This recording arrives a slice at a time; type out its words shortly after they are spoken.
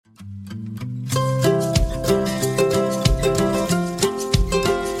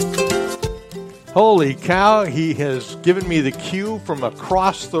Holy cow, he has given me the cue from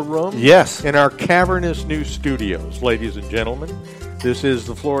across the room. Yes. In our cavernous new studios, ladies and gentlemen. This is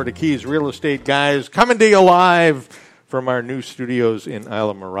the Florida Keys Real Estate Guys coming to you live from our new studios in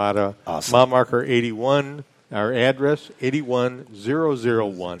Islamorada. Awesome. Mile marker 81, our address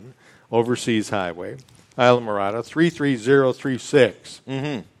 81001 Overseas Highway, Islamorada 33036. Mm-hmm.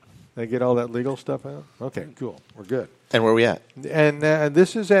 Did I get all that legal stuff out? Okay, cool. We're good. And where are we at? And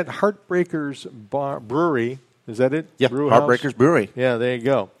this is at Heartbreakers Brewery. Is that it? Yeah, Brew House? Heartbreakers Brewery. Yeah, there you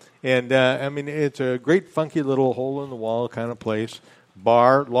go. And, I mean, it's a great funky little hole-in-the-wall kind of place.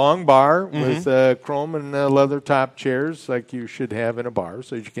 Bar, long bar with chrome and leather top chairs like you should have in a bar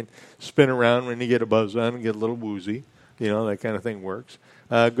so you can spin around when you get a buzz on and get a little woozy. You know, that kind of thing works.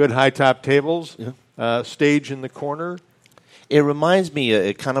 Good high-top tables, stage in the corner. It reminds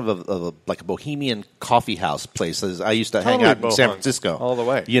me kind of like a bohemian coffee house place. I used to hang Totally out in San bohunk, Francisco. all the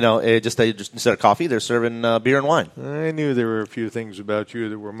way. You know, they just instead of coffee, they're serving beer and wine. I knew there were a few things about you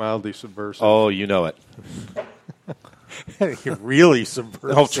that were mildly subversive. Oh, you know it. Really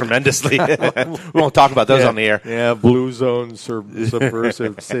subversive. Oh, tremendously. We won't talk about those on the air. Yeah, blue zone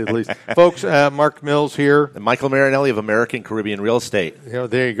subversive, to say the least. Folks, Mark Mills here. And Michael Marinelli of American Caribbean Real Estate. You know,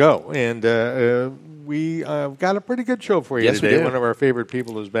 there you go. And we got a pretty good show for you Yes, we today. did. One of our favorite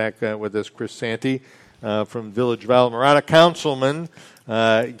people is back with us, Chris Santee from Village of Islamorada, councilman.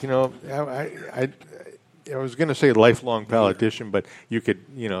 You know, I was going to say lifelong politician, but you could,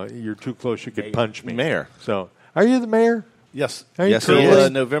 you know, you're too close. You could punch me. Mayor. So, are you the mayor? Yes. Are you Yes, he currently?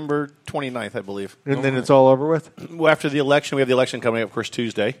 is. November 29th, I believe. And then it's all over with? Well, after the election, we have the election coming up, of course,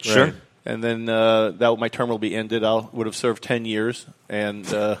 Tuesday. Sure. Right. And then my term will be ended. I would have served 10 years, and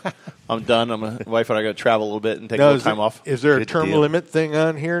I'm done. My wife and I are going to travel a little bit and take a little time off. Is there a Good term deal. limit thing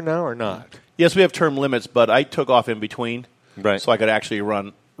on here now or not? Yes, we have term limits, but I took off in between, Right. so I could actually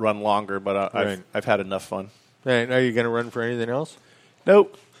run longer. But Right. I've had enough fun. Right. Are you going to run for anything else?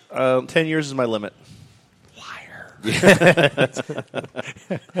 Nope, 10 years is my limit.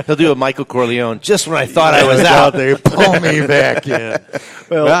 He'll do a Michael Corleone just when I thought I was out. They pull me back in.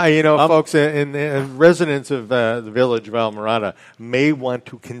 Well, you know, folks, in residents of the Village of Islamorada may want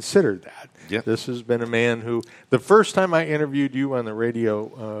to consider that. Yep. This has been a man who, the first time I interviewed you on the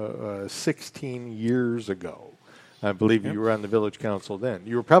radio 16 years ago, I believe you were on the village council then.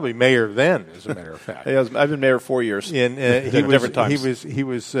 You were probably mayor then, as a matter of fact. I've been mayor 4 years. And different times. he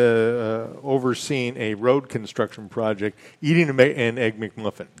was overseeing a road construction project, eating an egg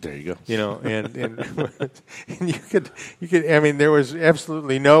McMuffin. There you go. You know, and and you could. I mean, there was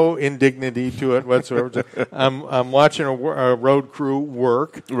absolutely no indignity to it whatsoever. I'm watching a road crew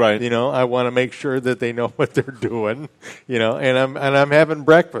work. Right. You know, I want to make sure that they know what they're doing. You know, and I'm having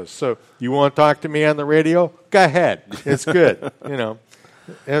breakfast. So you want to talk to me on the radio? Go ahead. It's good. You know.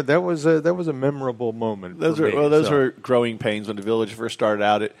 Yeah, that was a memorable moment. Those for me, were growing pains when the village first started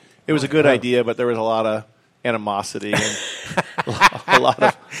out. It was a good idea, but there was a lot of animosity and a lot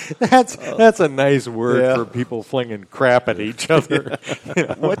of. That's a nice word Yeah. for people flinging crap at each other. You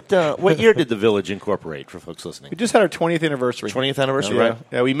know? What year did the village incorporate, for folks listening? We just had our 20th anniversary. 20th anniversary, Yeah. right?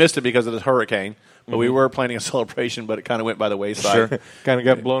 Yeah, we missed it because of this hurricane, but we were planning a celebration, but it kind of went by the wayside. Sure. Kind of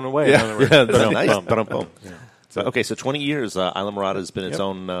got blown away. Yeah. in other words. Yeah, that's Ba-dum, nice. bum. Ba-dum-bum. So, okay, so 20 years, Islamorada has been its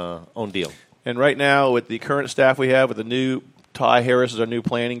own deal. And right now, with the current staff we have, with the new Ty Harris is our new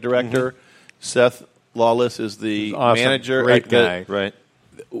planning director, Seth Lawless is the Awesome. manager. Great guy. Right.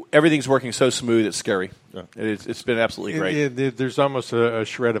 Everything's working so smooth; it's scary. It's been absolutely great. There's almost a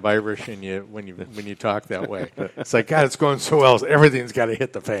shred of Irish in you when you talk that way. It's like, God, it's going so well. Everything's got to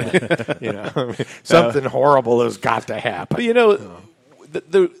hit the fan. You know, I mean, something horrible has got to happen. But you know,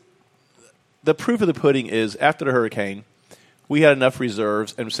 the proof of the pudding is after the hurricane, we had enough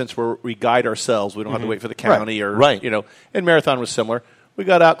reserves, and since we guide ourselves, we don't have to wait for the county or Right. you know. And Marathon was similar. We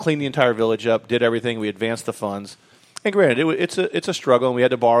got out, cleaned the entire village up, did everything. We advanced the funds. And granted, it's a struggle, and we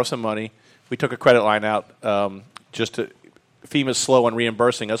had to borrow some money. We took a credit line out just to. FEMA's slow on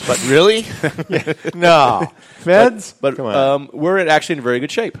reimbursing us, but Really? No, feds. but Come on. we're actually in very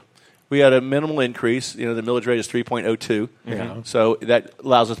good shape. We had a minimal increase. You know, the millage rate is 3.02. Yeah. So that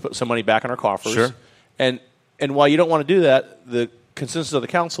allows us to put some money back in our coffers. Sure. And while you don't want to do that, the consensus of the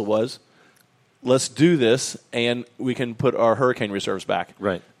council was, let's do this, and we can put our hurricane reserves back.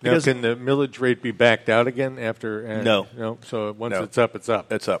 Right. Now, Because can the millage rate be backed out again after? No. No. So once No. it's up, it's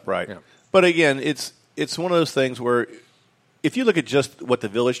up. It's up, right. Yeah. But again, it's one of those things where if you look at just what the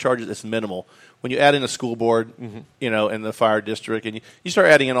village charges, it's minimal. When you add in a school board, you know, and the fire district, and you start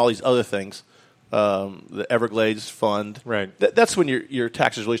adding in all these other things, the Everglades fund, Right. That's when your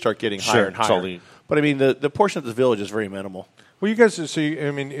taxes really start getting higher and higher. totally. But I mean, the portion of the village is very minimal. Well, you guys,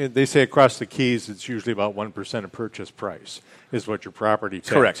 they say across the Keys, it's usually about 1% of purchase price is what your property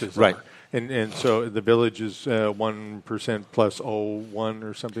taxes are. Right. And so the village is 1% plus 1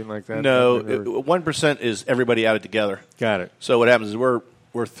 or something like that? No, 1% is everybody added together. Got it. So what happens is we're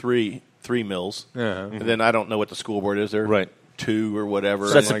three mills, Uh-huh. and then I don't know what the school board is. They're Right. 2 or whatever.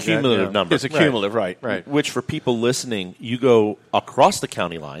 So that's a Something like that, cumulative yeah. number. It's a cumulative, right? Right. Which, for people listening, you go across the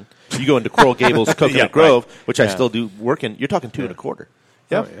county line. You go into Coral Gables, Coconut Yeah, Grove, which I Yeah. still do work in. You're talking 2.25.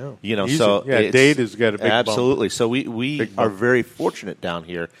 Yep. Oh, yeah. You know, Easy. so yeah, it's- Dade has got a big bump. absolutely. So we Big are bump. very fortunate down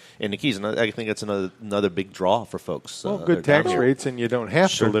here in the Keys, and I think that's another big draw for folks. Well, that good are down tax here. rates, and you don't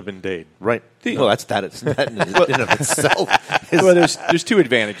have Sure. to live in Dade. Right. Well, that's that. It's that in and of itself. Well, there's 2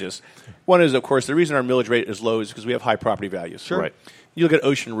 advantages. One is, of course, the reason our millage rate is low is because we have high property values. Sure. Right. You look at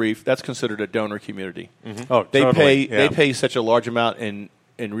Ocean Reef; that's considered a donor community. Oh, They totally. pay Yeah. they pay such a large amount in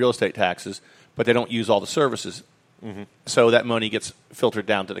real estate taxes, but they don't use all the services. So that money gets filtered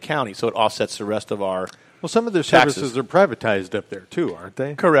down to the county, so it offsets the rest of our. Well, some of their Taxes. services are privatized up there, too, aren't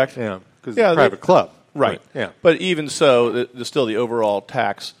they? Correct. Yeah, because Yeah, it's a private club. Right. Yeah. But even so, there's still the overall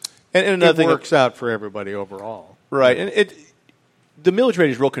tax. And another It thing, works out for everybody overall. right? And the millage rate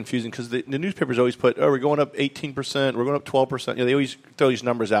is real confusing because the newspapers always put, "Oh, we're going up 18%, we're going up 12%." You know, they always throw these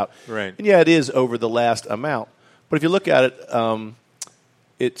numbers out. Right. And yeah, it is over the last amount. But if you look at it,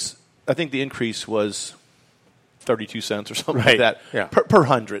 I think the increase was 32 cents or something like Right. that Yeah. per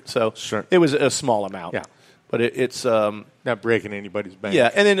 100. So Sure. it was a small amount. Yeah. But it's Not breaking anybody's bank.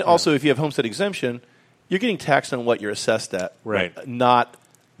 yeah, and then also if you have homestead exemption, you're getting taxed on what you're assessed at, Right. Not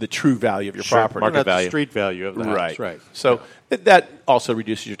the true value of your Sure, property. market Not the value. street value of the house. Right. Right. So that also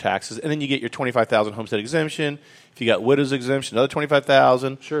reduces your taxes, and then you get your 25,000 homestead exemption. If you got widow's exemption, another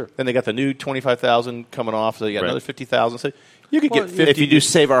 25,000. Sure. Then they got the new 25,000 coming off, so you got Right. another 50,000. So you could Well, get 50. If you do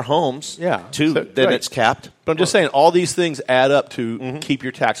Save Our Homes, Yeah. too, So- then right. it's capped. But I'm just saying, all these things add up to keep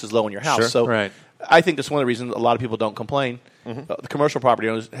your taxes low in your house. Sure. So Right. I think that's one of the reasons a lot of people don't complain. The commercial property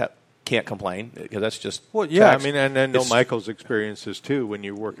owners can't complain because that's just Well, yeah, tax. I mean, and I know It's- Michael's experiences too when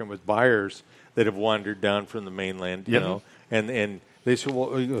you're working with buyers that have wandered down from the mainland, you know, and they say,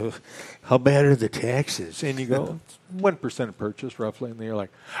 well, how bad are the taxes? And you go, 1% of purchase roughly, and they're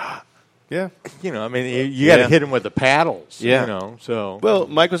like, Yeah. you know, I mean, you got to Yeah. hit them with the paddles, Yeah. you know, so. Well,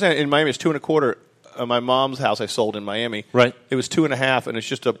 Mike was saying in Miami it's 2.25. My mom's house I sold in Miami. Right. It was 2.5, and it's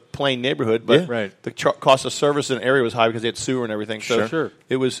just a plain neighborhood. But Yeah. Right. the cost of service in the area was high because they had sewer and everything. So Sure.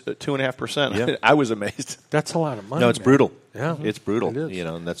 it was 2.5%. Yeah. I was amazed. That's a lot of money. No, it's man. brutal. Yeah. It's brutal. It is. You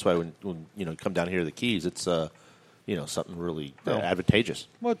know, and that's why when you come down here to the Keys, it's something really No. advantageous.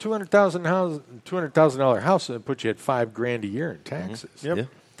 Well, $200,000 house that puts you at $5,000 a year in taxes. Yep. Yeah.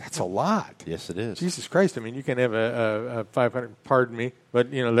 That's a lot. Yes, it is. Jesus Christ! I mean, you can have a 500. Pardon me,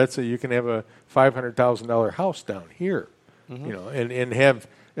 but you know, let's say you can have a $500,000 house down here, you know, and have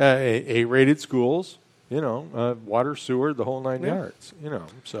A-rated schools, you know, water, sewer, the whole 9 yards, you know.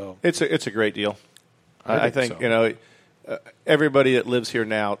 So It's a great deal. I think so. you know everybody that lives here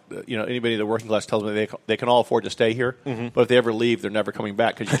now. You know, anybody in the working class tells me they can all afford to stay here, but if they ever leave, they're never coming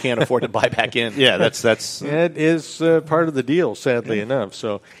back because you can't afford to buy back in. Yeah, that's it is part of the deal, sadly enough.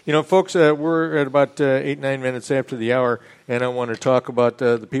 So, you know, folks, we're at about 8-9 minutes after the hour, and I want to talk about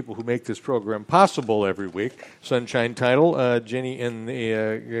the people who make this program possible every week. Sunshine Title, Jenny and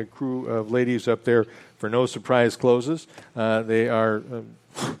the crew of ladies up there for No Surprise Closes. They are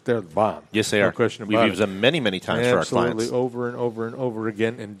they're the bomb. yes, they No are. question We've about used it. them many times Absolutely, for our clients. over and over and over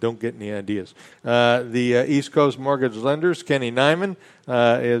again, and don't get any ideas. The East Coast Mortgage Lenders, Kenny Nyman,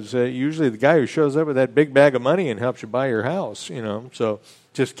 is usually the guy who shows up with that big bag of money and helps you buy your house. You know, so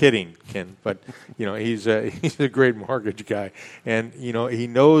just kidding, Ken. But you know, he's a great mortgage guy, and you know, he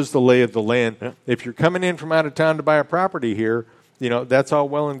knows the lay of the land. Yeah. If you're coming in from out of town to buy a property here, you know, that's all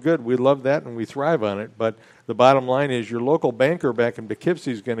well and good. We love that and we thrive on it. But the bottom line is your local banker back in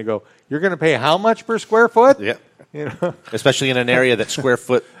Poughkeepsie is going to go, you're going to pay how much per square foot? Yeah. You know? Especially in an area that square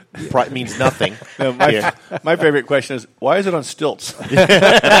foot means nothing. No, my favorite question is why is it on stilts?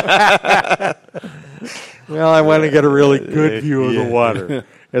 Well, I want to get a really good view of the water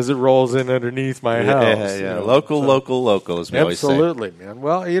as it rolls in underneath my house. Yeah, you yeah. know. Local, as we always say. Absolutely, man.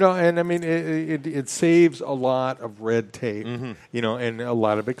 Well, you know, and I mean, it saves a lot of red tape, you know, and a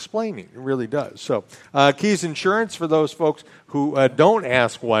lot of explaining. It really does. So, Keys Insurance, for those folks who don't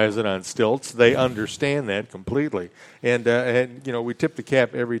ask why is it on stilts, they understand that completely. And you know, we tip the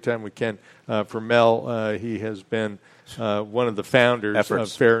cap every time we can for Mel. He has been one of the founders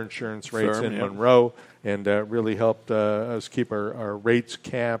Efforts. of Fair Insurance Rates Firm, in yeah. Monroe, and really helped us keep our rates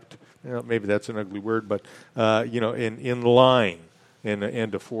capped. You know, maybe that's an ugly word, but you know, in line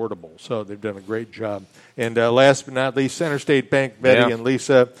and affordable. So they've done a great job. And last but not least, Center State Bank, Betty and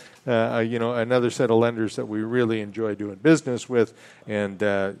Lisa, another set of lenders that we really enjoy doing business with. And,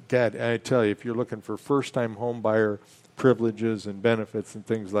 God, I tell you, if you're looking for first-time home buyer privileges and benefits and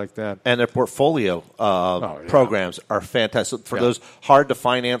things like that. And their portfolio programs are fantastic. For those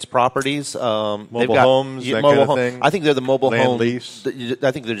hard-to-finance properties, mobile homes, that mobile kind of home. thing. I think they're the mobile Land home lease.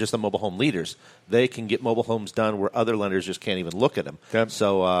 I think they're just the mobile home leaders. They can get mobile homes done where other lenders just can't even look at them. Yep.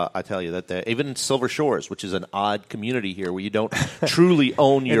 So I tell you that even in Silver Shores, which is an odd community here where you don't truly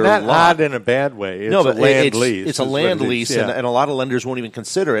own your not lot. odd in a bad way. It's No, a but land lease. It's a is what land it is. lease, Yeah. and a lot of lenders won't even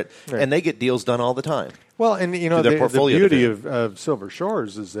consider it, Right. and they get deals done all the time. Well, and their the portfolio beauty division. of Silver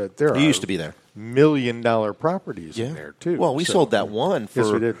Shores is that there You are used to be there. $1 million properties in there too. Well, we So- sold that one for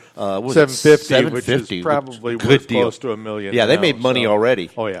yes, we did. what was it, $750, which is $750, probably good worth deal. close to $1 million. Yeah, they now, made money so- already.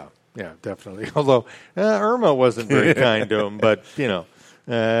 Oh yeah, definitely. Although Irma wasn't very kind to him, but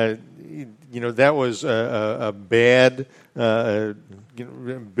that was a bad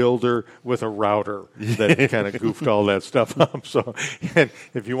builder with a router that kind of goofed all that stuff up. So, and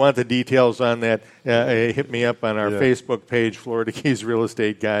if you want the details on that, hit me up on our Facebook page, Florida Keys Real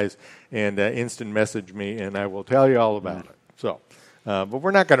Estate Guys, and instant message me, and I will tell you all about it. So, but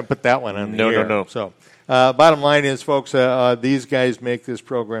we're not going to put that one on the air. No. So. Bottom line is, folks, these guys make this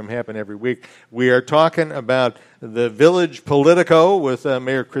program happen every week. We are talking about the Village Politico with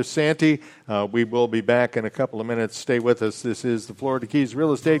Mayor Chris Santee. We will be back in a couple of minutes. Stay with us. This is the Florida Keys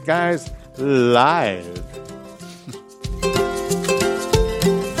Real Estate Guys live.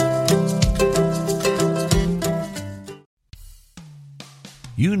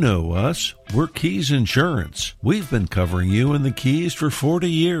 You know us. We're Keys Insurance. We've been covering you in the Keys for 40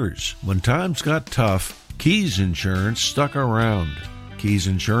 years. When times got tough, Keys Insurance stuck around. Keys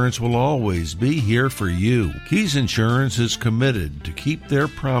Insurance will always be here for you. Keys Insurance is committed to keep their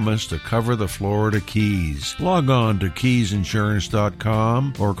promise to cover the Florida Keys. Log on to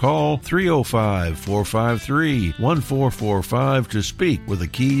keysinsurance.com or call 305-453-1445 to speak with a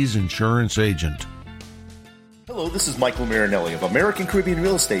Keys Insurance agent. Hello, this is Michael Marinelli of American Caribbean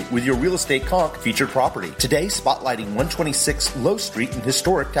Real Estate with your Real Estate Conch featured property. Today, spotlighting 126 Low Street in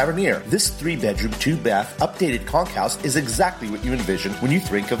historic Tavernier. This 3-bedroom, 2-bath, updated conch house is exactly what you envision when you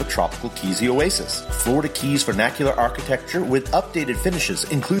think of a tropical Keysy oasis. Florida Keys vernacular architecture with updated finishes,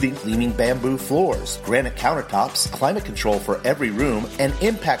 including gleaming bamboo floors, granite countertops, climate control for every room, and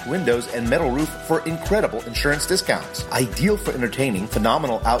impact windows and metal roof for incredible insurance discounts. Ideal for entertaining,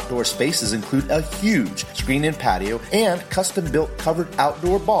 phenomenal outdoor spaces include a huge screen-in patio and custom-built covered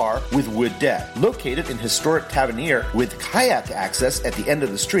outdoor bar with wood deck. Located in historic Tavernier with kayak access at the end of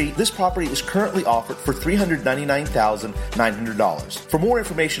the street, this property is currently offered for $399,900. For more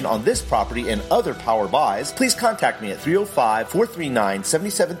information on this property and other power buys, please contact me at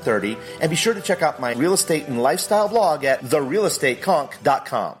 305-439-7730 and be sure to check out my real estate and lifestyle blog at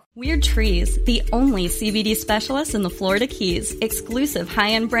therealestateconch.com. Weird Trees, the only CBD specialist in the Florida Keys. Exclusive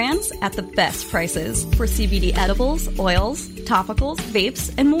high-end brands at the best prices for CBD edibles, oils, topicals,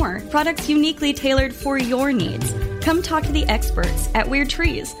 vapes, and more. Products uniquely tailored for your needs. Come talk to the experts at Weird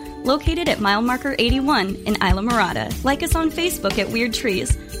Trees, located at mile marker 81 in Isla Mirada. Like us on Facebook at Weird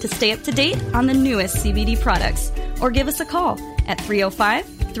Trees to stay up to date on the newest CBD products, or give us a call at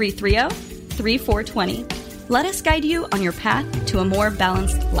 305-330-3420. Let us guide you on your path to a more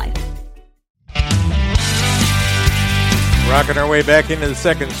balanced life. Rocking our way back into the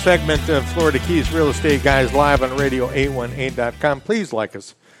second segment of Florida Keys Real Estate Guys live on radio818.com. Please like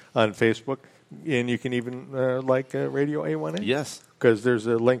us on Facebook, and you can even like Radio A18. Yes. Because there's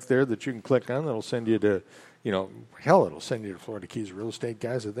a link there that you can click on that'll send you to, it'll send you to Florida Keys Real Estate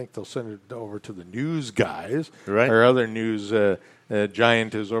Guys. I think they'll send it over to the news guys. Right. Our other news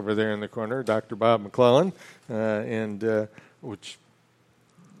giant is over there in the corner, Dr. Bob McClellan, which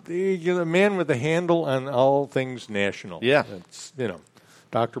the man with the handle on all things national. Yeah. It's,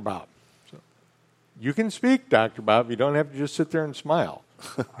 Dr. Bob. So you can speak, Dr. Bob. You don't have to just sit there and smile.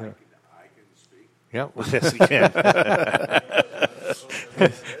 I can speak. Yeah. Well, Yes, you can.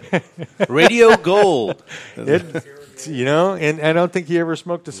 Radio Gold. and I don't think he ever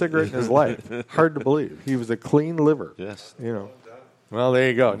smoked a cigarette in his life. Hard to believe. He was a clean liver. Yes. Well, there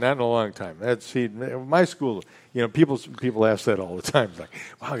you go. Not in a long time. My school. People ask that all the time. It's like,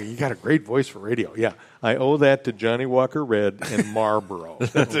 wow, you got a great voice for radio. Yeah, I owe that to Johnny Walker Red and Marlboro.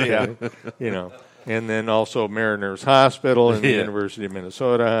 Okay? And then also Mariners Hospital and the University of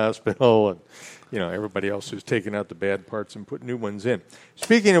Minnesota Hospital, and everybody else who's taking out the bad parts and put new ones in.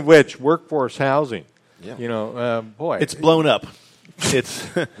 Speaking of which, workforce housing. Yeah. Boy, It's blown up. It's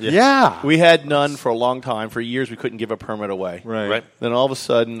Yeah. we had none for a long time. For years, we couldn't give a permit away. Right. Then all of a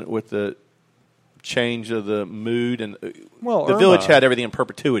sudden, with the change of the mood and Well, the Irma- village had everything in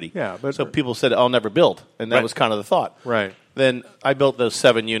perpetuity. Yeah, but- so people said, "I'll never build," and that Right. was kind of the thought. Right. Then I built those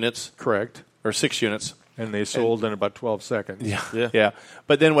 7 units Correct. or 6 units. And they sold in about 12 seconds. Yeah.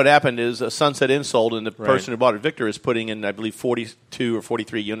 But then what happened is Sunset Inn sold, and the Right. person who bought it, Victor, is putting in, I believe, 42 or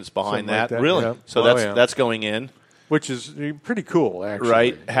 43 units behind Something like that. that, Really? yeah. So Oh, that's going in, Which is pretty cool, actually.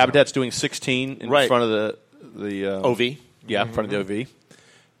 right? Yeah. Habitat's doing 16 in Right. front of the OV. Yeah, in front of the OV.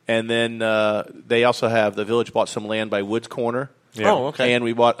 And then they also have the village bought some land by Woods Corner. Yeah. Oh, okay. And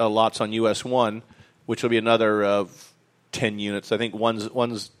we bought lots on US 1, which will be another 10 units. I think one's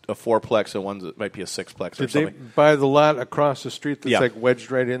a 4-plex and one's might be a 6-plex or Did they something. buy the lot across the street that's Yeah. like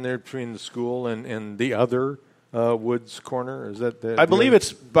wedged right in there between the school and the other Woods Corner? Is that the, I believe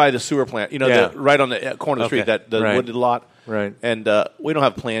it's by the sewer plant. You know, Yeah. right on the corner of the Okay. street, that the Right. wooded lot. Right. And we don't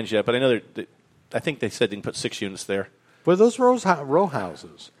have plans yet, but I know I think they said they can put 6 units there. Well, those row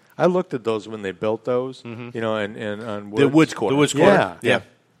houses. I looked at those when they built those, and on Woods. The Woods Corner. The Woods Corner. Yeah.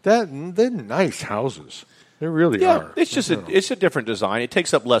 They're nice houses. They really Yeah, are. it's just it's a different design. It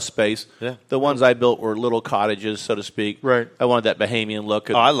takes up less space. Yeah. The ones I built were little cottages, so to speak. Right. I wanted that Bahamian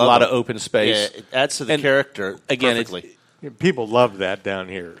look. I love a lot them. of open space. Yeah, it adds to the And character again, perfectly. People love that down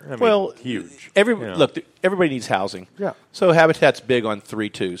here. I mean, Well, huge. Look, everybody needs housing. Yeah. So Habitat's big on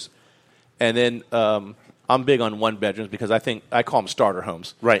 3-2s, and then I'm big on 1-bedrooms because I call them starter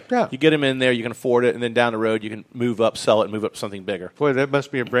homes. Right. Yeah. You get them in there, you can afford it, and then down the road you can move up, sell it, and move up to something bigger. Boy, that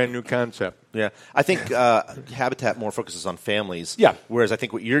must be a brand new concept. Yeah, I think Habitat more focuses on families. Yeah. Whereas I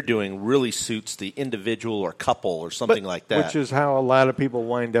think what you're doing really suits the individual or couple or something like that. Which is how a lot of people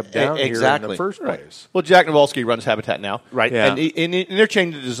wind up down here in exactly. the first place. Well, Jack Nowalski runs Habitat now. Right. Yeah. And they're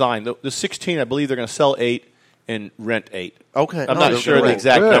changing the design. The 16, I believe they're going to sell 8 and rent 8. Okay. I'm Oh, not they're sure gonna the rent.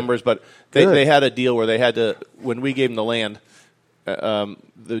 exact Good. numbers, but Good. they had a deal where they had to, when we gave them the land,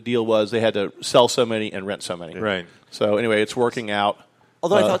 the deal was they had to sell so many and rent so many. Right. So anyway, it's working out.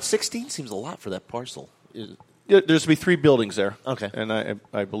 Although I thought 16 seems a lot for that parcel. There's to be 3 buildings there. Okay. And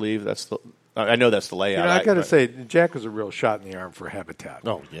I believe I know that's the layout. I got to say, Jack was a real shot in the arm for Habitat.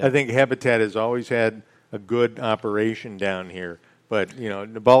 Oh, yeah. I think Habitat has always had a good operation down here. But,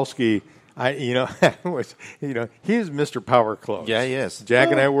 Nowalski, he is Mr. Power Clothes. Yeah, he is. Jack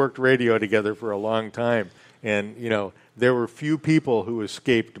and I worked radio together for a long time. And, there were few people who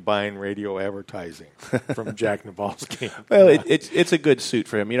escaped buying radio advertising from Jack Nowalski. Well, it's a good suit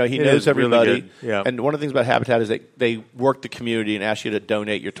for him. He It knows is really everybody. good. Yeah. And one of the things about Habitat is they work the community and ask you to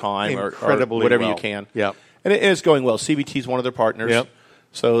donate your time or Incredibly whatever well. you can. Yep. And it's going well. CBT is one of their partners. Yep.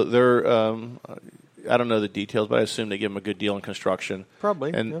 So they're I don't know the details, but I assume they give them a good deal in construction.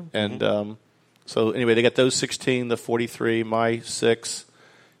 Probably, And yeah. so anyway, they got those 16, the 43, my 6.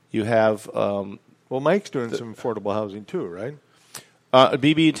 You have Well, Mike's doing some affordable housing too, right?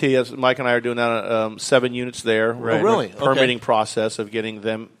 BB&T, as Mike and I are doing now, 7 units there. Right. Oh, really? The permitting Okay. process of getting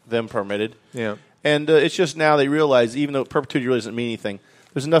them permitted. Yeah. And it's just now they realize, even though perpetuity really doesn't mean anything,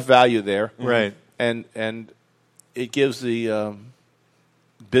 there's enough value there. Right. And it gives the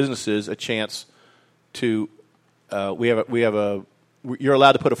businesses a chance to you're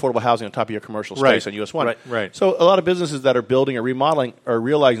allowed to put affordable housing on top of your commercial space Right. on US 1. Right. So a lot of businesses that are building or remodeling are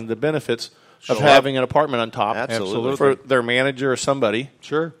realizing the benefits of having an apartment on top. Absolutely. For their manager or somebody.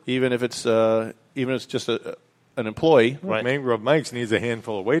 Sure. Even if it's just an employee. Right. Mangrove Mike's needs a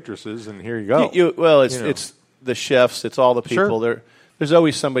handful of waitresses, and here you go. It's the chefs, it's all the people. Sure. There's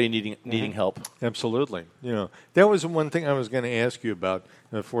always somebody needing help. Absolutely. That was one thing I was going to ask you about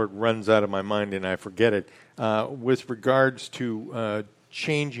before it runs out of my mind and I forget it, with regards to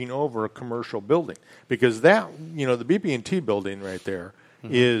changing over a commercial building. Because that, the BB&T building right there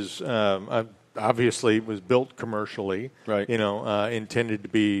is obviously was built commercially, Right. intended to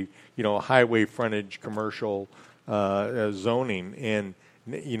be, highway frontage commercial zoning. And,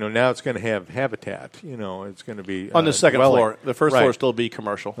 now it's going to have Habitat. It's going to be On the second dwelling. floor. The first Right. floor will still be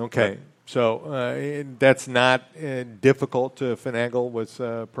commercial. Okay. So that's not difficult to finagle with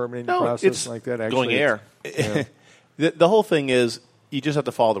permitting No, process it's like that. Actually, Going air. Yeah. The whole thing is you just have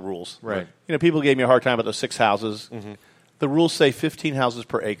to follow the rules. Right. People gave me a hard time about those 6 houses. The rules say 15 houses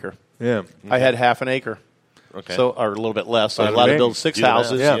per acre. Yeah. I had half an acre. Okay. So, or a little bit less. So I was Bada allowed to bing. build 6 Do the math.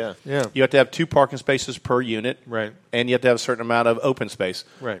 houses. Yeah. Yeah. You have to have 2 parking spaces per unit. Right. And you have to have a certain amount of open space.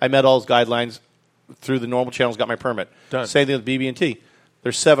 Right. I met all those guidelines through the normal channels, got my permit. Done. Same thing with BB&T.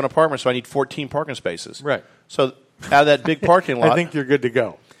 There's 7 apartments, so I need 14 parking spaces. Right. So out of that big parking lot. I think you're good to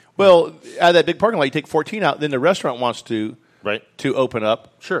go. Well, out of that big parking lot, you take 14 out, then the restaurant wants to Right. open up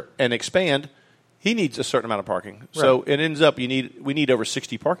Sure. and expand. he needs a certain amount of parking. So it ends up we need over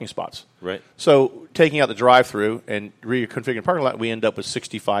 60 parking spots. Right. So taking out the drive-through and reconfiguring the parking lot, we end up with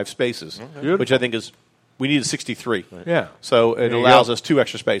 65 spaces, which I think is we needed 63. Right. Yeah. So it allows us 2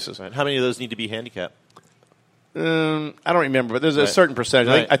 extra spaces. Right. How many of those need to be handicapped? I don't remember, but there's a certain percentage.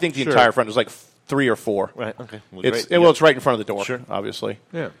 Right. I think the entire front is like 3 or 4. Right. Okay. Well, It's great. it's right in front of the door. Sure. Obviously.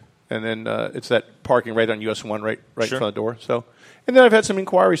 Yeah. And then it's that parking right on US 1 right Sure. in front of the door. So, and then I've had some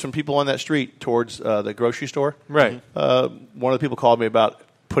inquiries from people on that street towards the grocery store. Right. One of the people called me about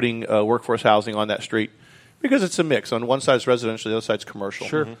putting workforce housing on that street because it's a mix. On one side it's residential, the other side's commercial.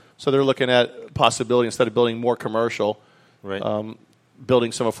 Sure. So they're looking at possibility instead of building more commercial, Right.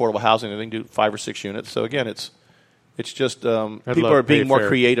 building some affordable housing. They can do 5 or 6 units. So again, it's just I'd people love are being more Payfair.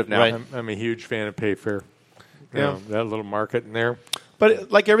 creative now. Right. I'm a huge fan of Payfair. You Yeah. know, that little market in there.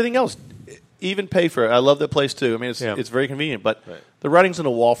 But like everything else, even Payfair, I love that place too. I mean, it's very convenient, but the writing's on the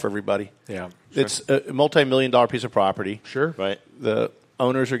wall for everybody. Yeah. It's a multi-million-dollar piece of property. Sure. Right. The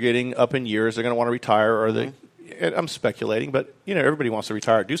owners are getting up in years. They're going to want to retire, or they. And I'm speculating, but everybody wants to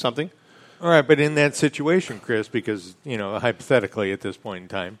retire, do something. All right, but in that situation, Chris, because hypothetically at this point in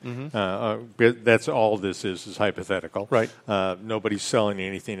time, that's all this is hypothetical. Right. Nobody's selling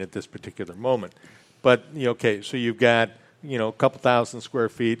anything at this particular moment. But okay, so you've got a couple thousand square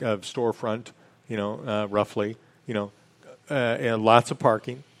feet of storefront, roughly, and lots of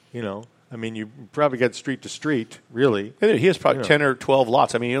parking. I mean, you probably got street to street, really. He has probably 10 or 12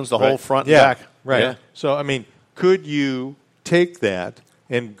 lots. I mean, he owns the whole front and Yeah, back. right. Yeah. So, I mean, could you take that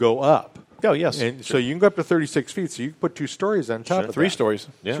and go up? Oh, yes. And so you can go up to 36 feet. So you can put 2 stories on top of 3 that. stories.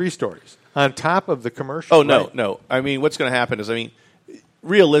 Yeah. 3 stories on top of the commercial. Oh, no, Right. no. I mean, what's going to happen is,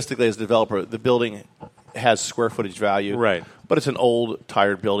 realistically, as a developer, the building has square footage value. Right. But it's an old,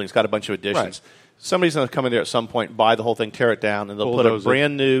 tired building. It's got a bunch of additions. Right. Somebody's going to come in there at some point, buy the whole thing, tear it down, and they'll put a Bulldoze it.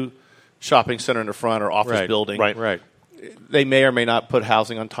 brand new shopping center in the front or office Right. building. Right. They may or may not put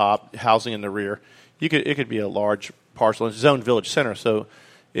housing on top, housing in the rear. It could be a large parcel. It's zoned village center, so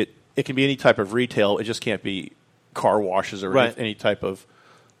it can be any type of retail. It just can't be car washes or Right. any type of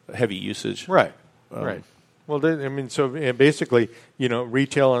heavy usage. Right. Right. Well, so basically,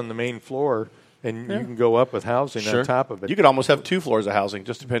 retail on the main floor, and you can go up with housing on top of it. You could almost have 2 floors of housing,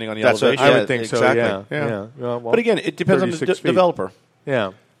 just depending on the That's what- elevation. I would think exactly. so. Yeah. Well, But again, it depends on the 36 feet. developer.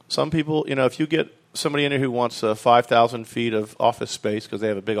 Yeah. Some people, if you get somebody in there who wants 5,000 feet of office space because they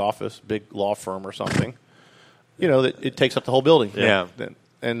have a big office, big law firm or something, it takes up the whole building. Yeah.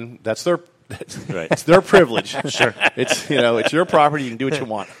 And that's their Right. it's their privilege. Sure. It's it's your property. You can do what you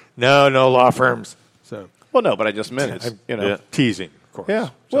want. No law firms. So Well, no, but I just meant it's Yeah. teasing, of course. Yeah.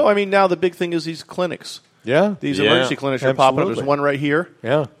 Well, now the big thing is these clinics. Yeah. These Yeah. emergency clinics are popping up. Absolutely. There's one right here.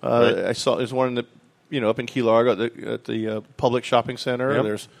 Yeah. I saw there's one in the up in Key Largo at the public shopping center.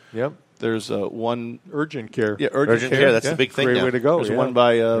 Yep. Yep. There's one Urgent care. yeah urgent care. That's the big thing Great now. way to go. There's yeah. one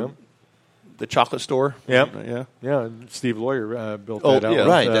by Yep. the chocolate store. Yep. Yeah. Yeah, Steve Lawyer built Oh, that out. yeah. with,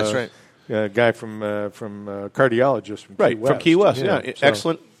 Right, that's right. A guy from cardiologist from Right Key West. from Key West. Yeah.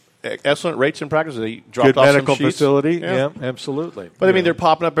 So Excellent rates and practices. They dropped good off medical some sheets. facility. Yeah. Yeah, absolutely. But I mean, Yeah. they're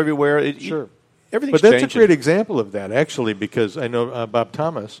popping up everywhere. Sure. Everything's But that's changing. a great example of that, actually, because I know Bob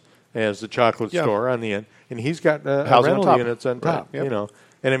Thomas has the chocolate Yeah. store on the end, and he's got Housing on rental top. units on Right, top. yep.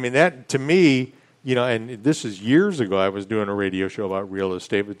 And I mean that to me, and this is years ago. I was doing a radio show about real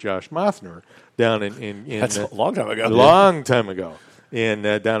estate with Josh Mothner down in That's a long time ago. A long time ago. In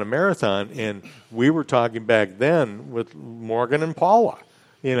down a Marathon, and we were talking back then with Morgan and Paula,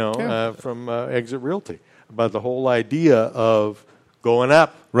 from Exit Realty, about the whole idea of going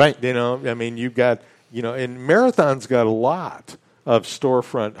up. Right. I mean, you've got, and Marathon's got a lot of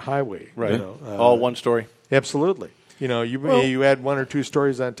storefront highway. Right. All one story. Absolutely. You add 1 or 2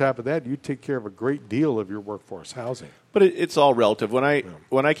 stories on top of that, you take care of a great deal of your workforce housing. But it's all relative. When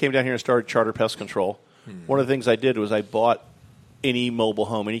I came down here and started Charter Pest Control, one of the things I did was I bought any mobile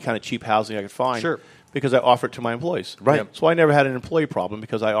home, any kind of cheap housing I could find, Sure. because I offered it to my employees. Right. Yep. So I never had an employee problem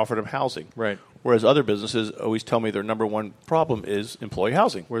because I offered them housing. Right. Whereas other businesses always tell me their number one problem is employee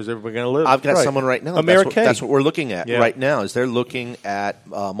housing. Where's everybody going to live? I've got Right. someone right now. Americay. That's what we're looking at Yeah. right now. Is they're looking at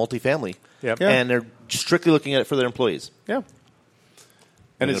multifamily, Yep. Yeah. and they're strictly looking at it for their employees. Yeah.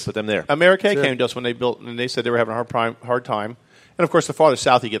 And it's put them there. Americay Sure. came to us when they built, and they said they were having a hard time. And of course, the farther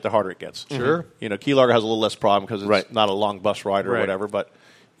south you get, the harder it gets. Sure. Key Largo has a little less problem because it's Right. not a long bus ride or Right. whatever. But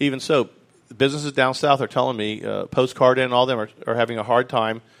even so, the businesses down south are telling me, Postcard and all them are having a hard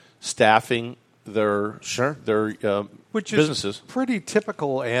time staffing their Which businesses. is pretty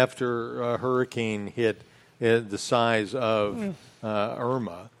typical after a hurricane hit the size of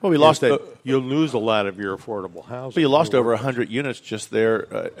Irma. Well, we lost is that you'll lose a lot of your affordable housing. But you lost over 100 units just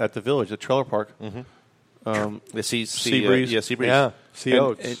there at the village, the trailer park. The Sea Breeze. Sea Breeze. Yeah, Sea And-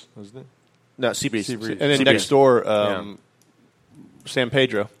 Oats, wasn't it? No, Sea Breeze. Sea Breeze. And then Sea next Breeze. door, San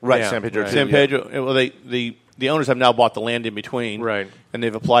Pedro. Right, Yeah, San Pedro. right. too, San yeah. Pedro. Well, the owners have now bought the land in between, Right. And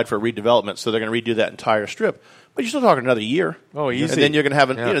they've applied for redevelopment, so they're going to redo that entire strip. But you're still talking another year. Oh, easy. And then you're going to have,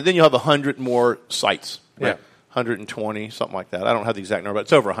 Yeah. then you'll have 100 more sites. Yeah. 120, something like that. I don't have the exact number, but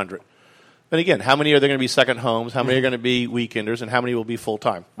it's over 100. And again, how many are there going to be second homes? How many are going to be weekenders? And how many will be full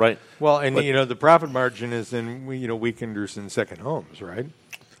time? Right. Well, and the profit margin is in weekenders and second homes, right?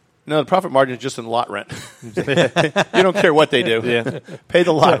 No, the profit margin is just in lot rent. You don't care what they do. Yeah. Pay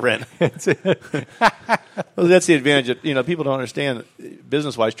the lot rent. Well, that's the advantage. People don't understand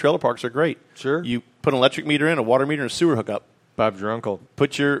business-wise. Trailer parks are great. Sure. You put an electric meter in, a water meter, and a sewer hookup. Bob's your uncle.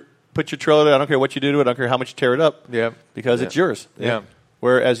 Put your trailer there. I don't care what you do to it. I don't care how much you tear it up. Yep. Because it's yours. Yeah.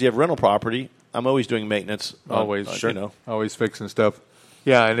 Whereas you have rental property, I'm always doing maintenance. Always, Always fixing stuff.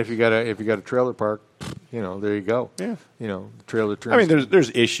 Yeah, and if you got a trailer park, there you go. Yeah. The trailer turns. I mean, there's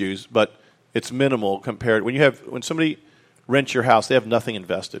issues, but it's minimal compared. When somebody rents your house, they have nothing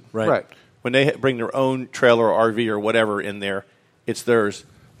invested. Right. When they bring their own trailer or RV or whatever in there, it's theirs.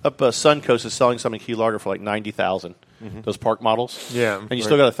 Up Suncoast is selling some in Key Largo for like $90,000. Those park models. Yeah, and you right.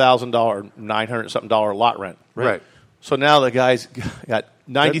 still got $1,000, $900 something lot rent. Right. So now the guy's got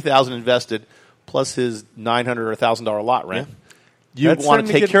 $90,000 invested plus his $900 or $1,000 lot rent. You That's want to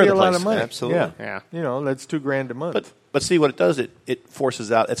starting take get care of be the a lot place. of money. Absolutely. Yeah. That's $2,000 a month. But see what it does. It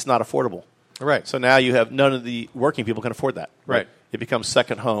forces out. It's not affordable. Right. So now you have none of the working people can afford that. Right. It becomes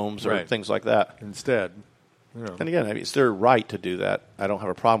second homes or Right. things like that. Instead, And again, it's their right to do that. I don't have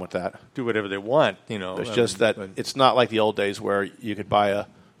a problem with that. do whatever they want. It's just that but- it's not like the old days where you could buy a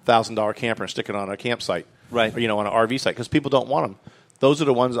 $1,000 camper and stick it on a campsite, Right. Or on an RV site because people don't want them. Those are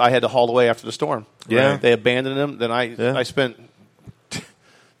the ones I had to haul away after the storm. Yeah. They abandoned them. Then I spent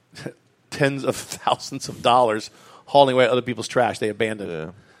tens of thousands of dollars hauling away other people's trash. They abandoned it.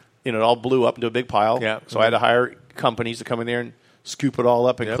 It all blew up into a big pile. Yeah. So I had to hire companies to come in there and scoop it all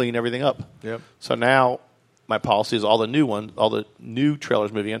up and Yep. clean everything up. Yep. So now my policy is all the new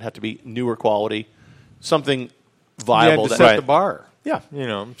trailers moving in have to be newer quality, something viable. You had to that- set the bar. Yeah.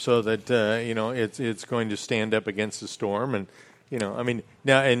 So that it's going to stand up against the storm, and I mean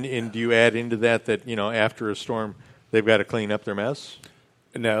now, and do you add into that after a storm they've got to clean up their mess?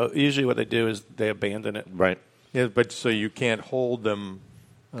 No, usually what they do is they abandon it. Right. Yeah, but so you can't hold them.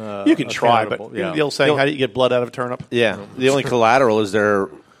 You can try, but accountable. Yeah. the old saying, "How do you get blood out of a turnip?" Yeah. The only collateral is the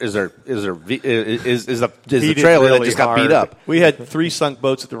Beat it trailer that really just got beat hard. up. We had 3 sunk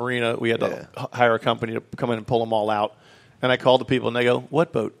boats at the marina. We had to hire a company to come in and pull them all out. And I called the people, and they go,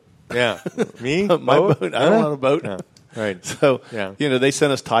 "What boat?" Yeah, me, My boat. I don't want a boat. Yeah. Right. So Yeah. they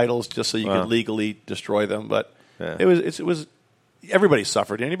sent us titles just so you could legally destroy them. But it was everybody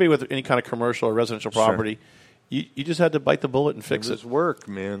suffered. Anybody with any kind of commercial or residential property, you just had to bite the bullet and fix It's it. work,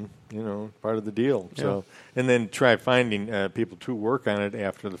 man. Part of the deal. So, and then try finding people to work on it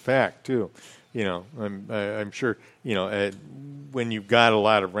after the fact too. I'm sure. When you've got a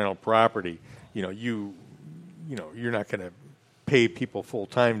lot of rental property, you're not going to pay people full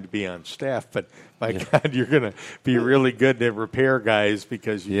time to be on staff, but by God, you're going to be really good to repair guys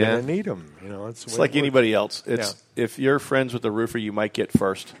because you're going to need them. It's like anybody else. If you're friends with the roofer, you might get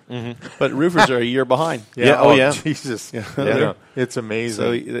first. But roofers are a year behind. Jesus. It's amazing.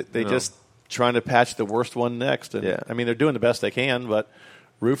 So they just trying to patch the worst one next. And I mean, they're doing the best they can, but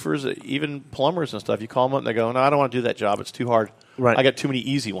roofers, even plumbers and stuff, you call them up and they go, "No, I don't want to do that job. It's too hard. Right. I got too many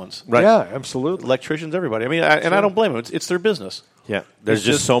easy ones." Right. Yeah, absolutely. Electricians, everybody. I mean, and I don't blame them. It's their business. Yeah. There's It's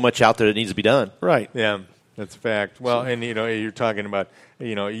just just- so much out there that needs to be done. Right. Yeah, that's a fact. Well, and you're talking about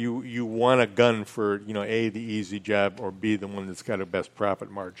you want a gun for A, the easy job, or B, the one that's got a best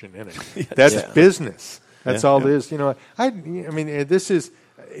profit margin in it. That's business. That's all it is. I mean,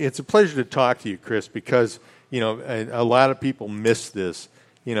 it's a pleasure to talk to you, Chris, because a lot of people miss this.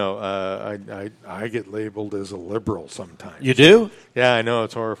 I get labeled as a liberal sometimes. You do? Yeah, I know,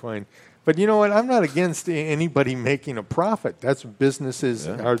 it's horrifying. But you know what? I'm not against anybody making a profit. That's what businesses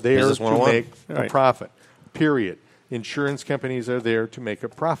are there Business to 101. make a Right. profit, period. Insurance companies are there to make a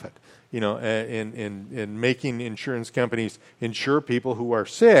profit. And making insurance companies insure people who are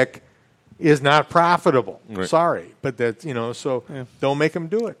sick is not profitable. Right. Sorry. But that's, so don't make them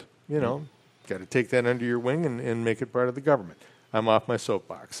do it. Got to take that under your wing and make it part of the government. I'm off my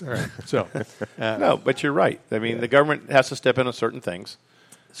soapbox. All right. So, No, but you're right. I mean, the government has to step in on certain things.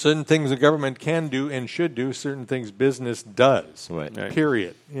 certain things the government can do and should do, certain things business does. Right. Right.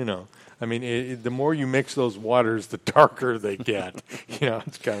 Period. I mean, the more you mix those waters, the darker they get.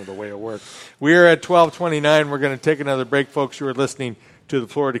 It's kind of the way it works. We are at 12:29. We're going to take another break, folks. You are listening to the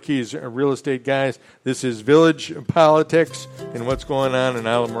Florida Keys Real Estate Guys. This is Village Politics and what's going on in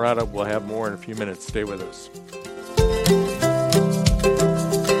Islamorada. We'll have more in a few minutes. Stay with us.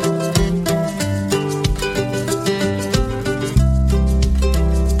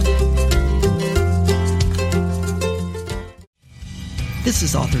 This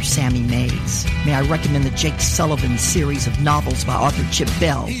is author Sammy Mays. May I recommend the Jake Sullivan series of novels by author Chip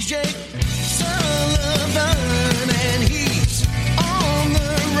Bell. He's Jake Sullivan and he's on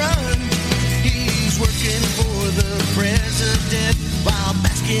the run. He's working for the president while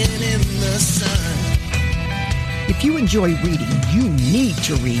basking in the sun. If you enjoy reading, you need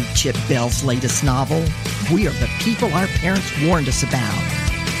to read Chip Bell's latest novel, We Are the People Our Parents Warned Us About.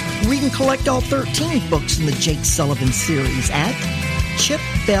 Read and collect all 13 books in the Jake Sullivan series at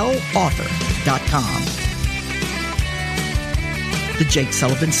chipbellauthor.com. The Jake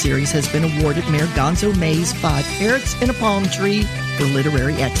Sullivan series has been awarded Mayor Gonzo Mays 5 Parrots and a Palm Tree for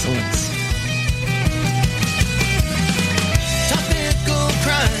literary excellence. Topical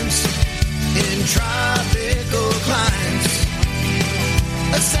crimes in tropical climes.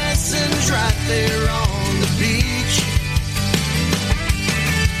 Assassins right there on the beach.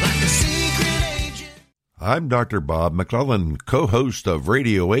 Like a secret agent. I'm Dr. Bob McClellan, co-host of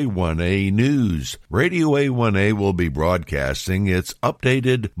Radio A1A News. Radio A1A will be broadcasting its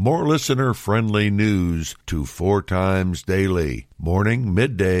updated, more listener-friendly news to 4 times daily, morning,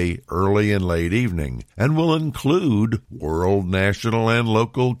 midday, early, and late evening, and will include world, national, and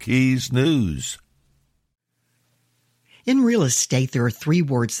local Keys news. In real estate, there are 3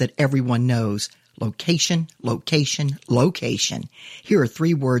 words that everyone knows: location, location, location. Here are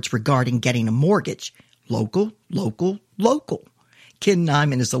 3 words regarding getting a mortgage: local, local, local. Ken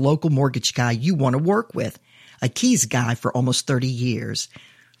Nyman is the local mortgage guy you want to work with, a Keys guy for almost 30 years.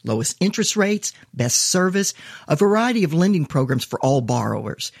 Lowest interest rates, best service, a variety of lending programs for all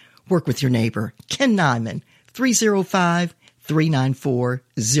borrowers. Work with your neighbor, Ken Nyman,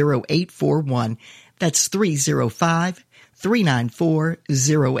 305-394-0841. That's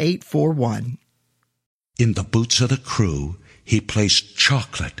 305-394-0841. In the boots of the crew, he placed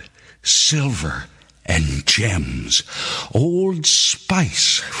chocolate, silver, and gems, Old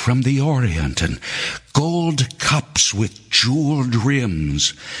Spice from the Orient, and gold cups with jeweled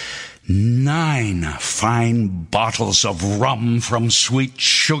rims, 9 fine bottles of rum from sweet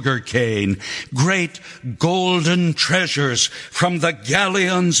sugar cane, great golden treasures from the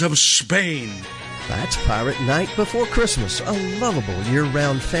galleons of Spain. That's Pirate Night Before Christmas, a lovable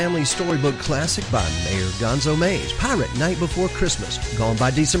year-round family storybook classic by Mayor Gonzo Mays. Pirate Night Before Christmas, gone by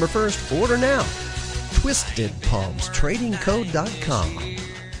December 1st. Order now. TwistedPalmsTradingCo.com.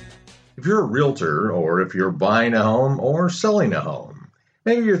 If you're a realtor, or if you're buying a home or selling a home,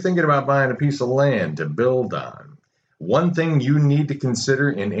 maybe you're thinking about buying a piece of land to build on. One thing you need to consider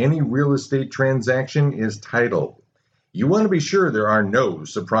in any real estate transaction is title. You want to be sure there are no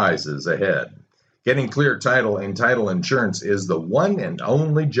surprises ahead. Getting clear title and title insurance is the one and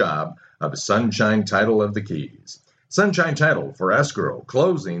only job of Sunshine Title of the Keys. Sunshine Title for escrow,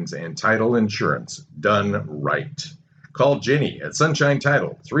 closings, and title insurance done right. Call Jenny at Sunshine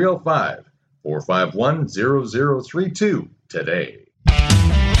Title, 305-451-0032 today.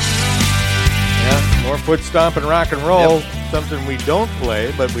 Yeah, more foot stomp and rock and roll. Yep. Something we don't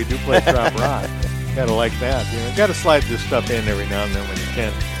play, but we do play drop rock. Gotta like that. Gotta slide this stuff in every now and then when you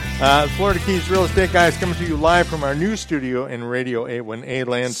can. Florida Keys Real Estate Guys coming to you live from our new studio in Radio A1A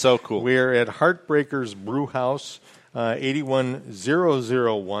land. So cool. We're at Heartbreakers Brew House,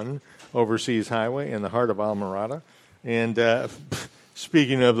 81001 Overseas Highway in the heart of Almirada. And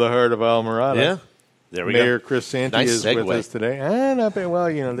speaking of the heart of Almirada, there we Mayor go. Chris Santee Nice is segue. with us today. Not bad. Well,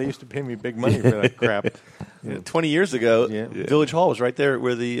 they used to pay me big money for that crap. 20 years ago, Village Hall was right there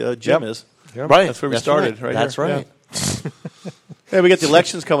where the gym is. Yep. Right. That's where we started. Right. That's here. right. Hey, we got the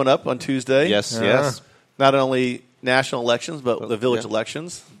elections coming up on Tuesday. Yes, yes. Not only national elections, but the village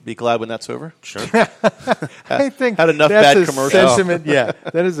elections. Be glad when that's over. Sure. I think had enough that's bad a commercials. sentiment. Yeah,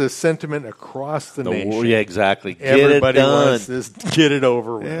 that is a sentiment across the nation. Yeah, exactly. Get Everybody it done. wants this. Get it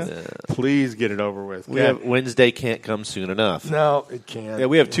over with. Please get it over with. Wednesday can't come soon enough. No, it can't. Yeah,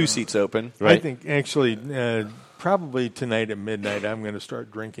 we have 2 seats open. I think actually probably tonight at midnight I'm going to start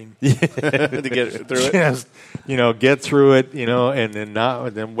drinking. to get through it. Just, get through it, and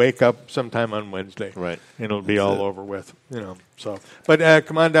then wake up sometime on Wednesday. Right. And it'll be all over with, So, but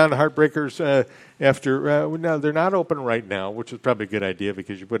come on down to Heartbreakers after. No, they're not open right now, which is probably a good idea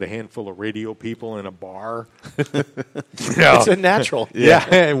because you put a handful of radio people in a bar. It's a natural.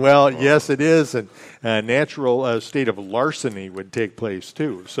 Yeah. Well, yes, it is, and a natural state of larceny would take place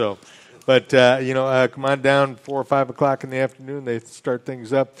too. So. But, come on down 4 or 5 o'clock in the afternoon. They start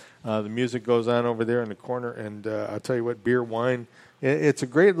things up. The music goes on over there in the corner. And I'll tell you what, beer, wine, it's a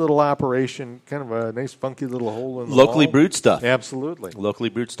great little operation, kind of a nice, funky little hole in the Locally wall. brewed stuff. Absolutely. Locally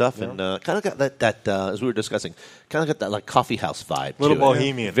brewed stuff. Yeah. And kind of got that as we were discussing, kind of got that like coffee house vibe. Little to it.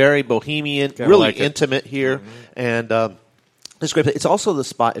 bohemian. Very bohemian, Kinda really like it. intimate here. Mm-hmm. And it's great. It's also the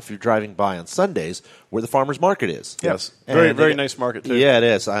spot, if you're driving by on Sundays, where the farmer's market is. Yes. And Very, very nice market, too. Yeah, it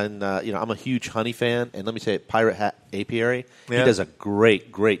is. And, I'm a huge honey fan. And let me say, Pirate Hat Apiary, Yeah. he does a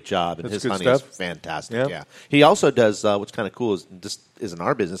great, great job. And That's his good honey stuff. is fantastic. Yeah. Yeah. He also does, what's kind of cool, is this isn't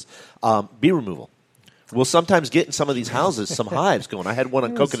our business, bee removal. We'll sometimes get in some of these houses some hives going. I had one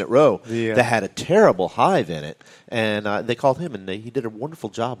on Coconut Row that had a terrible hive in it, and they called him, and he did a wonderful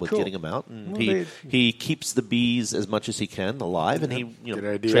job with getting them out. And he keeps the bees as much as he can alive, and he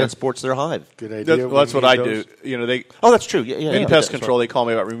transports their hive. Good idea. That's what I do. They. Oh, that's true. Yeah, in pest control, they call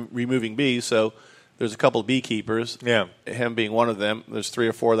me about removing bees. So there's a couple of beekeepers. Yeah. Him being one of them. There's 3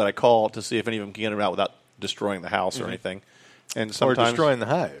 or 4 that I call to see if any of them can get them out without destroying the house or anything. And Or sometimes destroying the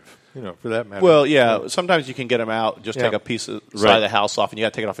hive, for that matter. Well, yeah. Sometimes you can get them out. Just take Yeah. a piece of side of the house off, and you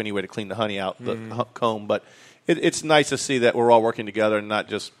got to take it off anyway to clean the honey out, the comb. But it's nice to see that we're all working together and not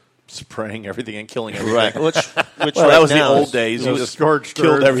just spraying everything and killing everything. Right. Which well, right that was the now old is- days. You just scorched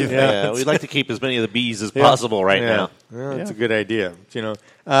killed earth. everything. Yeah, we'd like to keep as many of the bees as possible right now. Yeah, that's a good idea.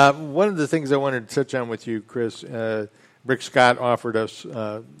 One of the things I wanted to touch on with you, Chris, Rick Scott offered us,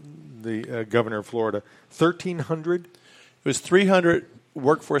 the governor of Florida, 1,300. It was 300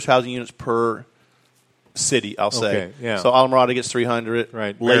 workforce housing units per city, I'll say. Okay, yeah. So Alamorada gets 300.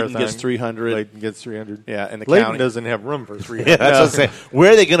 Right. Layton Marathon. gets 300. Layton gets 300. Yeah, and the Layton county doesn't have room for 300. Yeah, that's what I'm saying.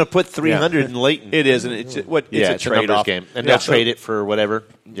 Where are they going to put 300 in Layton? It is, and it's Yeah, a it's a numbers trade-off game, and Yeah, they'll so trade it for whatever.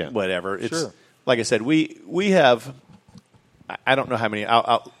 Yeah, whatever. It's Sure. like I said, we have. I don't know how many.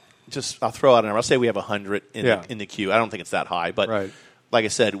 I'll throw out a number. I'll say we have 100 in the queue. I don't think it's that high, but Right. like I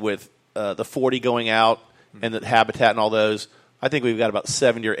said, with the 40 going out and the habitat and all those, I think we've got about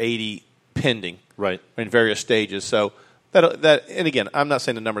 70 or 80 pending. Right. In various stages. So that and again, I'm not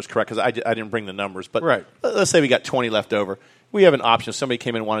saying the number is correct because I didn't bring the numbers, but Right. let's say we got 20 left over. We have an option. If somebody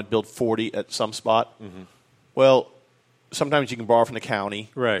came in and wanted to build 40 at some spot. Well, sometimes you can borrow from the county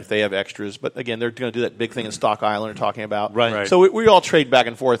if they have extras. But again, they're going to do that big thing in Stock Island they're talking about. Right. So we all trade back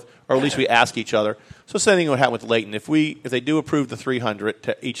and forth, or at least we ask each other. So same thing would happen with Layton. If they do approve the 300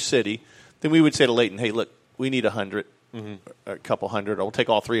 to each city, then we would say to Layton, hey, look, we need 100, a couple hundred, or we'll take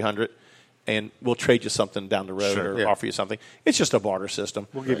all 300. And we'll trade you something down the road or offer you something. It's just a barter system.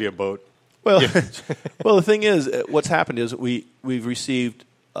 We'll give you a boat. Well, well, the thing is, what's happened is we've received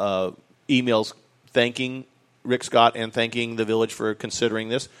emails thanking Rick Scott and thanking the village for considering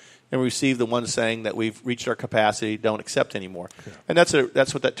this, and we received the ones saying that we've reached our capacity, don't accept anymore. Yeah. And that's what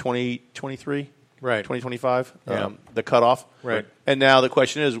that 2023, right, 2025, the cutoff. Right. And now the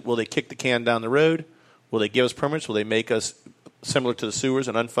question is, will they kick the can down the road? Will they give us permits? Will they make us similar to the sewers,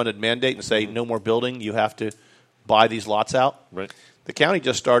 an unfunded mandate, and say no more building? You have to buy these lots out. Right. The county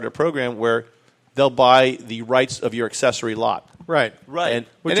just started a program where they'll buy the rights of your accessory lot. Right. And,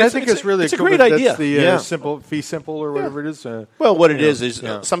 Which and I think is really it's a cool. great That's idea. the simple fee simple or whatever it is. Well, what it is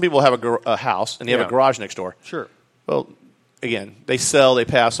some people have a house and they have a garage next door. Sure. Well, again, they sell, they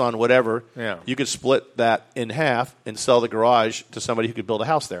pass on, whatever. Yeah. You could split that in half and sell the garage to somebody who could build a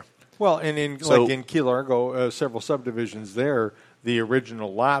house there. Well, and like in Key Largo, several subdivisions there, the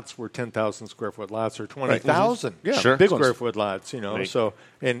original lots were 10,000 square foot lots or 20,000 Yeah, sure. big Big square ones. foot lots. Right. So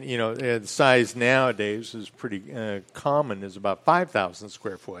and the size nowadays is pretty common. Is about 5,000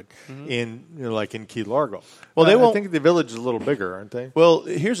 square foot in like in Key Largo. Well, they I won't. think the village is a little bigger, aren't they? Well,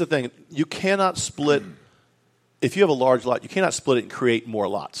 here's the thing: you cannot split. If you have a large lot, you cannot split it and create more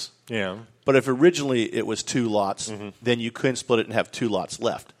lots. Yeah. But if originally it was 2 lots, then you couldn't split it and have 2 lots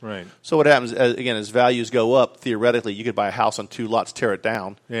left. Right. So what happens, again, as values go up, theoretically, you could buy a house on 2 lots, tear it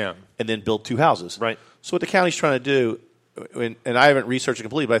down, Yeah. and then build 2 houses. Right. So what the county's trying to do, and I haven't researched it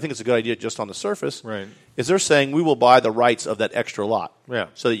completely, but I think it's a good idea just on the surface, Right. is they're saying we will buy the rights of that extra lot Yeah.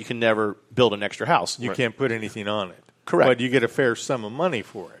 so that you can never build an extra house. You can't put anything on it. Correct. But you get a fair sum of money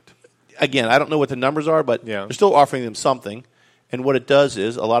for it. Again, I don't know what the numbers are, but Yeah. they're still offering them something. And what it does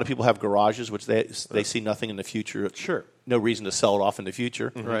is a lot of people have garages, which they see nothing in the future. Sure. No reason to sell it off in the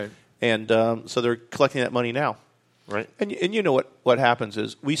future. Right. And so they're collecting that money now. Right. And you know what happens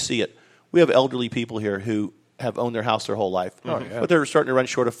is we see it. We have elderly people here who have owned their house their whole life. But they're starting to run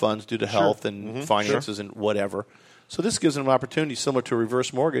short of funds due to health and finances and whatever. So this gives them an opportunity similar to a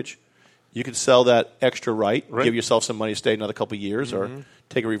reverse mortgage. You can sell that extra right. Give yourself some money to stay another couple of years or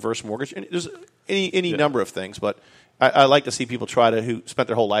take a reverse mortgage. And there's any number of things. But I like to see people who spent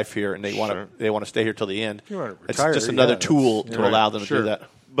their whole life here and they want to stay here till the end. It's just another tool to allow them to do that.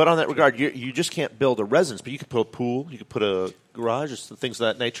 But on that regard, you just can't build a residence, but you could put a pool, you could put a garage, things of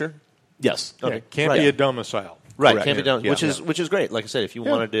that nature. Yes. Yeah, it can't be a domicile. Right, Correct. can't be done, Yeah. which is great. Like I said, if you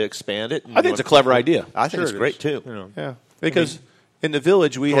wanted to expand it, I think it's a clever idea. I think it's great too. You know, Yeah. Because in the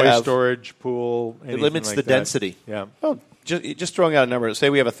village we toy have storage, pool. It limits like the that. density. Yeah. Well, just throwing out a number. Say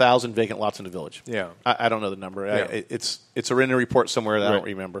we have 1,000 vacant lots in the village. Yeah. I don't know the number. Yeah. It's in a report somewhere that I don't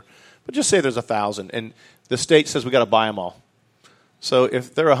remember. But just say there's 1,000, and the state says we got to buy them all. So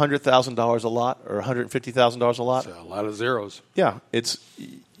if they're $100,000 a lot or $150,000 a lot, That's a lot of zeros. yeah,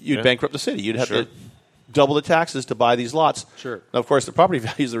 you'd bankrupt the city. You'd have to double the taxes to buy these lots. Sure. Now, of course, the property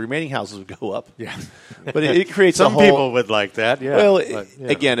values of the remaining houses would go up. Yeah. But it creates Some a whole. people would like that. Yeah. Well, but, yeah.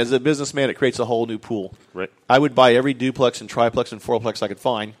 again, as a businessman, it creates a whole new pool. Right. I would buy every duplex and triplex and fourplex I could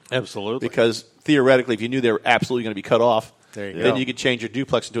find. Absolutely. Because theoretically, if you knew they were absolutely going to be cut off, There you then go. you could change your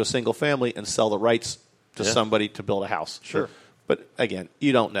duplex into a single family and sell the rights to somebody to build a house. Sure. But again,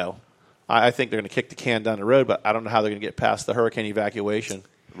 you don't know. I think they're going to kick the can down the road, but I don't know how they're going to get past the hurricane evacuation.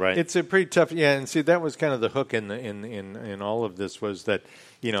 Right. It's a pretty tough, and see that was kind of the hook in all of this was that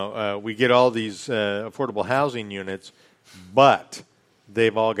we get all these affordable housing units, but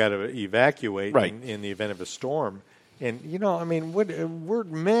they've all got to evacuate in the event of a storm, and we're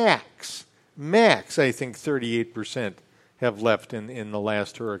max I think 38% have left in the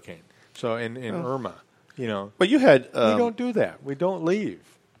last hurricane. So in Irma, But you had we don't do that. We don't leave.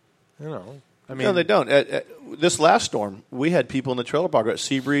 I mean, no, they don't. This last storm, we had people in the trailer park at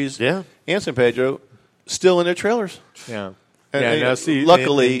Seabreeze and San Pedro still in their trailers. Yeah. And now see,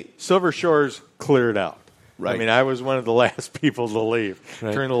 luckily, Silver Shores cleared out. Right. I mean, I was one of the last people to leave.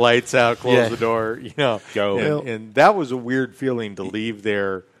 Right. Turn the lights out, close the door, Go. And that was a weird feeling to leave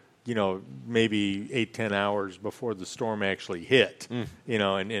there, maybe 8-10 hours before the storm actually hit,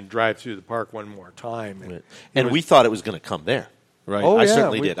 and drive through the park one more time. And we thought it was going to come there. right? Oh, I yeah,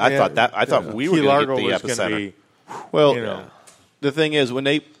 certainly did. I thought we were Key going to Largo get the was gonna epicenter. be, Well, the thing is, when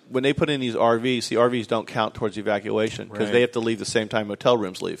they put in these RVs, the RVs don't count towards evacuation because Right. they have to leave the same time motel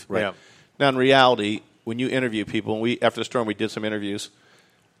rooms leave. Right. Yeah. Now, in reality, when you interview people, and after the storm we did some interviews,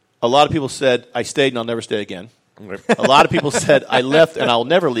 a lot of people said, I stayed and I'll never stay again. A lot of people said, I left and I'll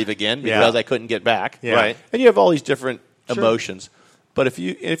never leave again because I couldn't get back. Yeah. Right. And you have all these different emotions. But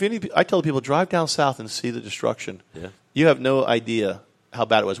I tell people, drive down south and see the destruction. Yeah. You have no idea how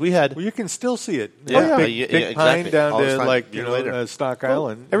bad it was. We had well, you can still see it. Yeah. Oh, yeah. Big Yeah, Pine exactly. down All the to time. like Year later. Stock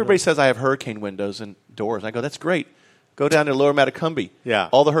Island. everybody says I have hurricane windows and doors. I go, that's great. Go down to Lower Matacumbe. Yeah.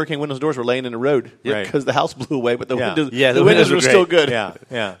 All the hurricane windows and doors were laying in the road Right. because the house blew away, but the windows, Yeah, the windows were still good. Yeah,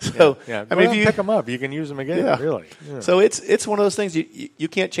 yeah. So, yeah. I mean, if you pick them up, you can use them again. Yeah. Really. Yeah. So it's one of those things you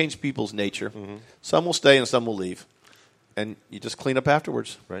can't change people's nature. Mm-hmm. Some will stay and some will leave, and you just clean up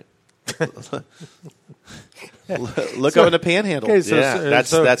afterwards. Right. Look up in the Panhandle. Okay, so, Yeah,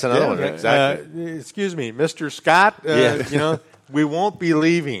 that's another one. Exactly. Excuse me, Mr. Scott. We won't be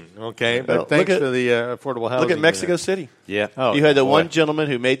leaving. Okay, but Well, thanks look at- to the affordable housing. Look at Mexico unit. City. Yeah. Oh, You had the boy. one gentleman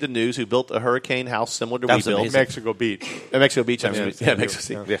who made the news who built a hurricane house similar to That we was built. amazing. Mexico Beach. Mexico Beach. Yeah, Mexico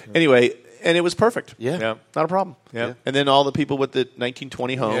City. yeah. Anyway, and it was perfect. Yeah. Yeah. Not a problem. Yeah. And then all the people with the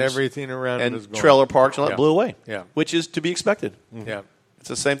 1920 homes Everything around it is and gone. trailer parks and all that Yeah. blew away. Yeah. Which is to be expected. Yeah. It's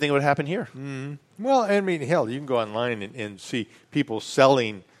the same thing that would happen here. Well, I mean, hell, you can go online and see people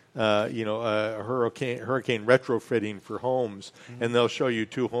selling, hurricane retrofitting for homes, and they'll show you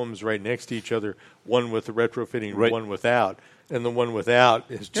two homes right next to each other, one with the retrofitting, Right. one without, and the one without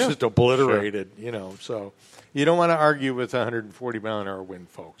is just obliterated. So you don't want to argue with 140-mile-an-hour wind,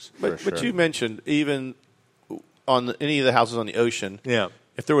 folks. But you mentioned even on any of the houses on the ocean, Yeah.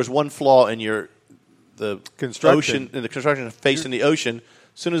 if there was one flaw in the Construction. ocean, in the construction facing the ocean,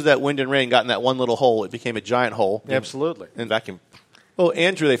 as soon as that wind and rain got in that one little hole, it became a giant hole. Absolutely. And vacuum. Well,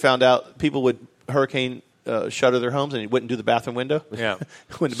 Andrew, they found out people would hurricane shutter their homes and he wouldn't do the bathroom window. Yeah.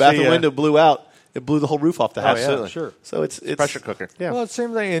 When the bathroom See, window blew out, it blew the whole roof off the house. yeah, sure. So it's Pressure cooker. Yeah. Well, it's the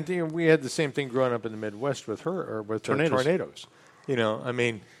same thing. And we had the same thing growing up in the Midwest with tornadoes. I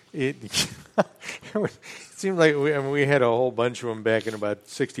mean, it seemed like we had a whole bunch of them back in about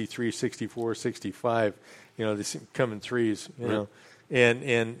 63, 64, 65. They come in threes, know. And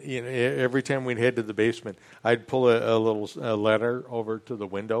every time we'd head to the basement, I'd pull a little ladder over to the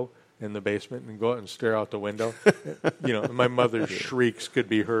window in the basement and go out and stare out the window. My mother's shrieks could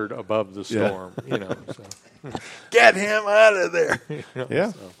be heard above the storm. So. Get him out of there.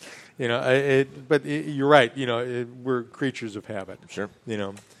 Yeah. So, but you're right. We're creatures of habit. Sure.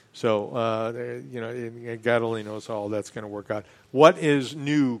 So God only knows how all that's going to work out. What is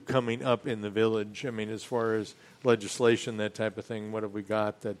new coming up in the village? I mean, as far as legislation, that type of thing, what have we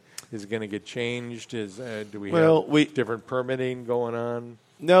got that is going to get changed? Do we have different permitting going on?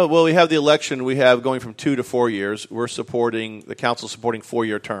 No, well, we have the election. We have going from 2 to 4 years. The council supporting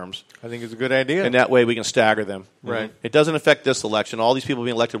 4-year terms. I think it's a good idea. And that way we can stagger them. Right. Mm-hmm. It doesn't affect this election. All these people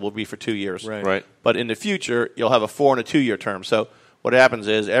being elected will be for 2 years. Right. But in the future, you'll have a 4 and a 2-year term. So what happens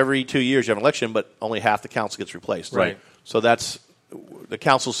is every 2 years you have an election, but only half the council gets replaced. Right. So that's the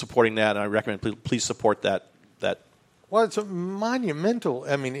council's supporting that, and I recommend please support that. Well, it's a monumental.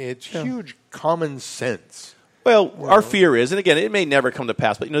 I mean, it's huge common sense. Well, our fear is, and again, it may never come to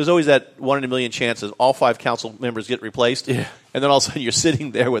pass, but there's always that 1 in a million chances all 5 council members get replaced, and then all of a sudden you're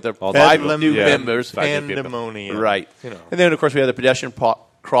sitting there with 5 new members. Pandemonium. Right. And then, of course, we have the pedestrian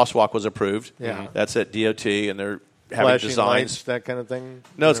crosswalk was approved. Yeah. That's at DOT, and they're having Flashing designs. lights, that kind of thing?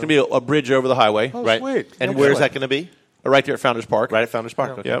 No, it's going to be a bridge over the highway. Oh, Right. sweet. And where's that going to be? Right there at Founders Park. Right at Founders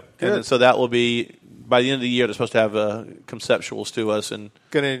Park. Okay. Yep. And then, so that will be, by the end of the year, they're supposed to have conceptuals to us and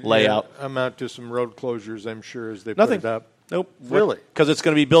Going to layout. Amount to some road closures, I'm sure, as they Nothing. put it up. Nope. Really? Because it's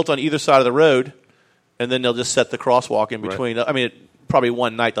going to be built on either side of the road, and then they'll just set the crosswalk in between. I mean, probably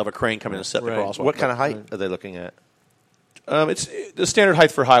one night they'll have a crane come in and set the crosswalk. What kind of height are they looking at? It's the standard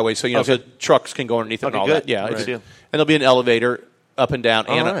height for highways, so so trucks can go underneath it and all good. that. Yeah, Right. and there'll be an elevator up and down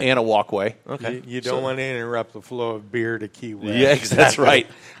and a walkway. Okay. You don't want to interrupt the flow of beer to Key West. Yeah, exactly. That's right.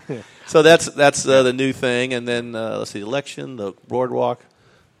 So that's the new thing, and then let's see, the election, the boardwalk.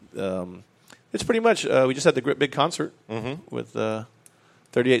 It's pretty much we just had the big concert with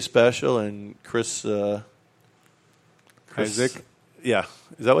 38 Special and Chris Isaac. Yeah,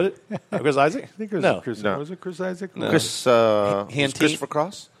 is that what it? Chris Isaac? I think it was No. Chris. No. Was it Chris Isaac? No. Chris, Hand Christopher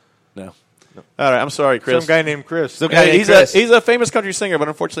Cross? No. All right, I'm sorry, Chris. Some guy named Chris. Hey, he's a famous country singer, but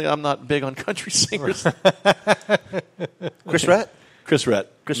unfortunately, I'm not big on country singers. Chris Rett? Chris Rett.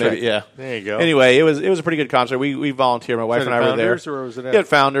 Rett. Yeah. There you go. Anyway, it was a pretty good concert. We volunteered. My wife and I were there. Founders, or was it Yeah, at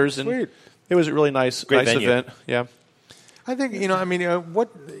Founders, and Sweet. it was a really nice venue. event. Yeah. I think what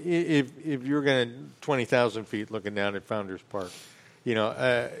if you're going to 20,000 feet looking down at Founders Park,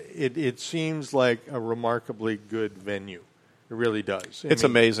 it seems like a remarkably good venue. It really does. It's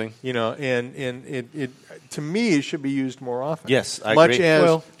amazing. And it to me it should be used more often. Yes, I Much agree.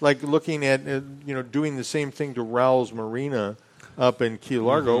 as like looking at doing the same thing to Rowell's Marina up in Key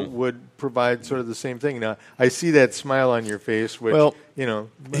Largo would provide sort of the same thing. Now I see that smile on your face. Which,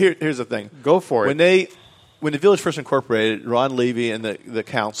 here's the thing. Go for it. When the village first incorporated, Ron Levy and the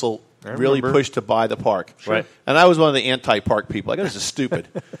council really remember. pushed to buy the park. Sure. Right. And I was one of the anti-park people. I go, this is stupid.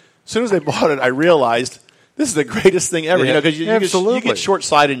 As soon as they bought it, I realized this is the greatest thing ever. Yeah. Because you get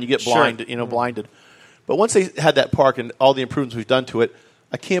short-sighted and you get blinded. But once they had that park and all the improvements we've done to it,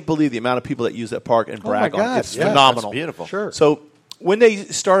 I can't believe the amount of people that use that park and brag on it. It's phenomenal. That's beautiful. Sure. So when they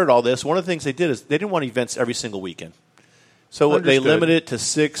started all this, one of the things they did is they didn't want events every single weekend. So they Understood. limited it to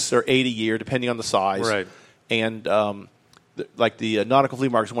 6 or 8 a year, depending on the size. Right. And the Nautical Flea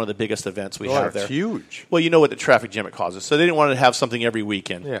Market is one of the biggest events we have there. It's huge. Well, you know what the traffic jam it causes. So they didn't want to have something every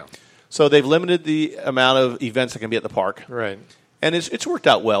weekend. Yeah. So they've limited the amount of events that can be at the park. Right. And it's worked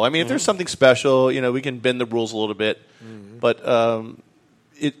out well. I mean, if there's something special, we can bend the rules a little bit. But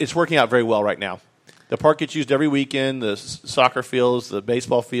it's working out very well right now. The park gets used every weekend, the soccer fields, the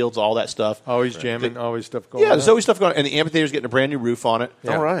baseball fields, all that stuff. Always jamming, always stuff going on. Yeah, there's always stuff going on. And the amphitheater's getting a brand new roof on it.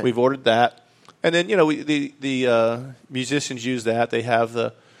 All right. We've ordered that. And then, the musicians use that. They have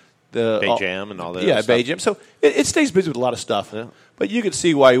the Bay Jam and all that. Yeah, stuff. Bay Jam. So it stays busy with a lot of stuff. Yeah. But you could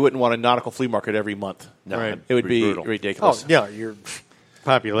see why you wouldn't want a nautical flea market every month. No, Right. It would be brutal. ridiculous. Oh, yeah, your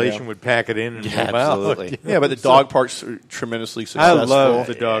population would pack it in and move out. absolutely. Yeah, but the dog parks are tremendously I successful. love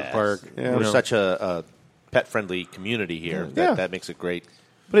the dog park. We're such a pet-friendly community here. Yeah. That makes it great.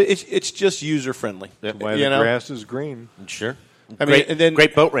 But it's just user-friendly. Why the grass is green. Sure. I mean, and then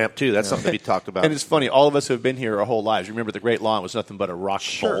great boat ramp, too. That's something to be talked about. And it's funny, all of us who have been here our whole lives, remember the Great Lawn was nothing but a rock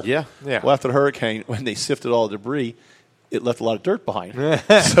bowl. Yeah. Yeah. Well, after the hurricane, when they sifted all the debris, it left a lot of dirt behind.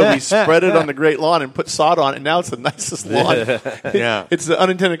 So we spread it on the great lawn and put sod on it, and now it's the nicest lawn. Yeah. It's the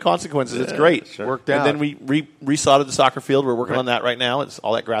unintended consequences. It's great. Worked out. And then we resodded the soccer field. We're working on that right now.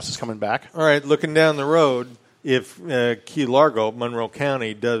 All that grass is coming back. All right, looking down the road, if Key Largo, Monroe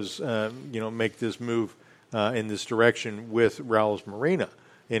County, does make this move in this direction with Rowell's Marina,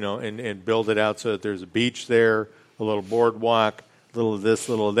 and build it out so that there's a beach there, a little boardwalk, a little of this,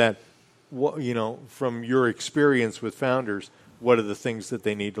 little of that. What, from your experience with founders, what are the things that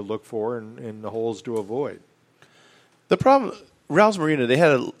they need to look for and the holes to avoid? The problem, Rowell's Marina, they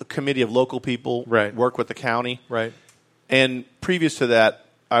had a committee of local people work with the county. Right. And previous to that,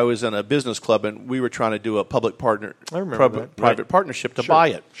 I was in a business club, and we were trying to do a public private partnership to buy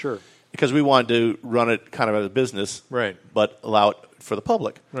it. Sure. Because we wanted to run it kind of as a business, right, but allow it for the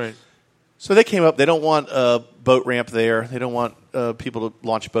public. Right. So they came up. They don't want a boat ramp there. They don't want people to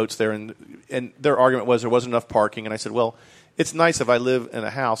launch boats there. And their argument was there wasn't enough parking. And I said, well, it's nice if I live in a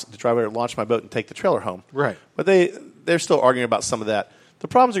house to drive over, launch my boat, and take the trailer home. Right. But they're still arguing about some of that. The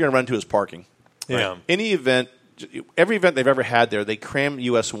problems they're going to run into is parking. Yeah. Right? Every event they've ever had there, they cram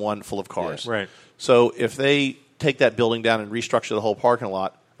US 1 full of cars. Yeah. Right. So if they take that building down and restructure the whole parking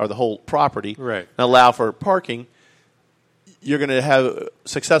lot or the whole property right, and allow for parking, you're going to have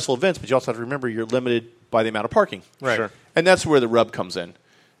successful events, but you also have to remember you're limited by the amount of parking. Right. Sure. And that's where the rub comes in.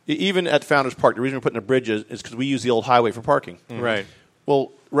 Even at Founders Park, the reason we're putting a bridge is because we use the old highway for parking. Mm-hmm. Right.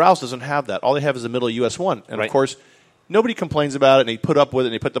 Well, Rouse doesn't have that. All they have is the middle of US 1. And, Right. of course, nobody complains about it, and they put up with it,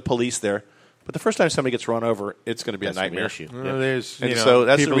 and they put the police there. But the first time somebody gets run over, it's going to be a nightmare. Issue. Well, there's, so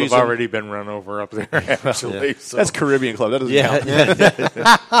that's people the reason have already been run over up there. Actually, Yeah. so. That's Caribbean Club. That doesn't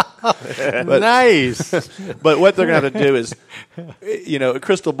count. But, nice. But what they're going to have to do is, a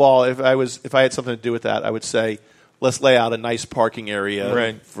crystal ball. If I had something to do with that, I would say, let's lay out a nice parking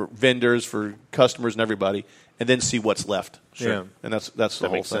area for vendors, for customers, and everybody, and then see what's left. Sure. Yeah. And that's the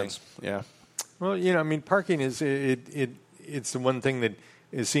whole makes thing. sense. Yeah. Well, parking is it's the one thing that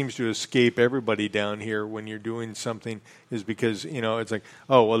it seems to escape everybody down here when you're doing something, is because it's like,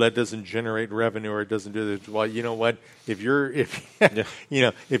 oh well, that doesn't generate revenue, or it doesn't do this. Well, you know what? If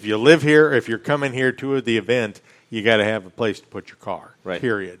you live here, if you're coming here to the event, you got to have a place to put your car. Right.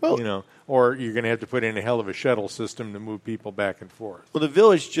 Period. Well, or you're going to have to put in a hell of a shuttle system to move people back and forth. Well, the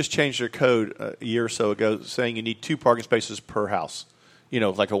village just changed their code a year or so ago, saying you need 2 parking spaces per house.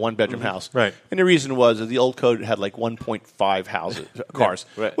 Like a one-bedroom house. Right. And the reason was that the old code had like 1.5 cars,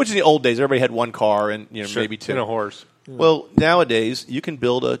 right. which in the old days, everybody had 1 car and maybe 2. And a horse. Well, nowadays, you can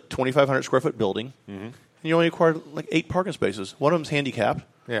build a 2,500 square foot building, and you only require like 8 parking spaces. One of them's handicapped.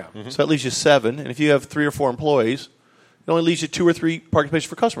 Yeah. So that leaves you 7. And if you have 3 or 4 employees, it only leaves you 2 or 3 parking spaces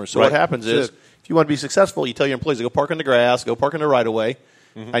for customers. So Right. what happens is, if you want to be successful, you tell your employees to go park on the grass, go park in the right-of-way.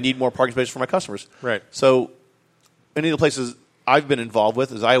 I need more parking spaces for my customers. Right. So any of the places I've been involved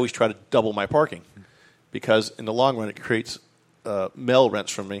with is I always try to double my parking, because in the long run it creates mail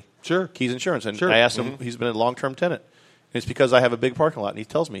rents from me. Sure. Keys Insurance. And Sure. I asked him, he's been a long-term tenant. And it's because I have a big parking lot. And he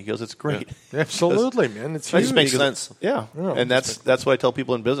tells me, he goes, it's great. Absolutely, man. It's That huge. just makes sense. Yeah. Yeah. And that's what I tell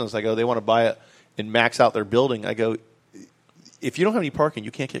people in business. I go, they want to buy it and max out their building. I go, if you don't have any parking,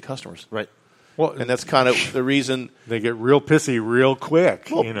 you can't get customers. Right. Well, And that's kind of the reason. they get real pissy real quick.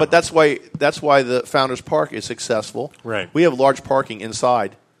 Well, but that's why the Founders Park is successful. Right. We have large parking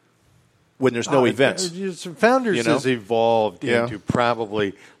inside when there's no events. Founders has evolved Yeah. into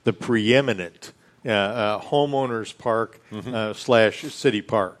probably the preeminent homeowners park / city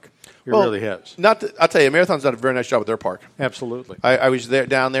park. It really has. I'll tell you, Marathon's done a very nice job with their park. Absolutely. I was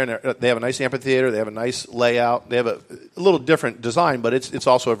down there, and they have a nice amphitheater. They have a nice layout. They have a little different design, but it's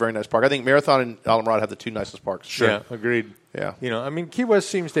also a very nice park. I think Marathon and Alamorada have the 2 nicest parks. Yeah, agreed. Yeah. Key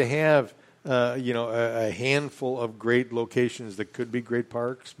West seems to have a handful of great locations that could be great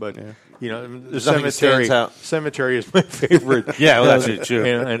parks, but the nothing that stands out. cemetery is my favorite. Yeah, well, that's true.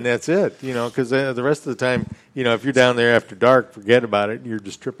 And that's it. Because the rest of the time, if you're down there after dark, forget about it. You're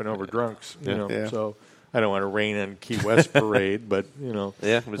just tripping over drunks. Yeah. So I don't want to rain on Key West parade, but Yeah,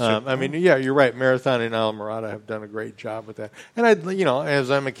 that's true. you're right. Marathon and Alamorada have done a great job with that. And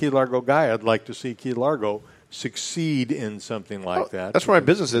as I'm a Key Largo guy, I'd like to see Key Largo succeed in something like that. That's where my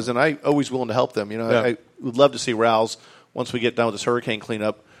business is, and I'm always willing to help them. I would love to see Rouse, once we get done with this hurricane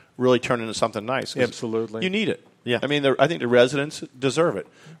cleanup, really turn into something nice. 'Cause Absolutely. You need it. Yeah. I mean, I think the residents deserve it.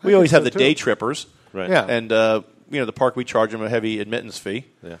 We always have so, the day too. trippers. Right. Yeah. And, the park, we charge them a heavy admittance fee.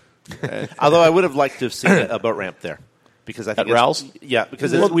 Yeah. Although I would have liked to have seen a boat ramp there, because I think At Rouse? Yeah,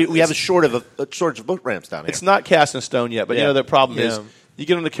 because Well, we have a shortage of boat ramps down here. It's not cast in stone yet, but Yeah. the problem is Yeah. you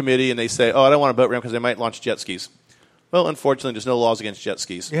get on the committee and they say, oh, I don't want a boat ramp because they might launch jet skis. Well, unfortunately, there's no laws against jet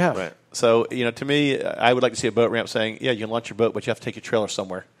skis. Yeah. Right. So, to me, I would like to see a boat ramp saying, yeah, you can launch your boat, but you have to take your trailer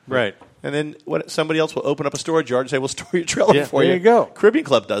somewhere. Right. And then somebody else will open up a storage yard and say, we'll store your trailer for there you. you go. Caribbean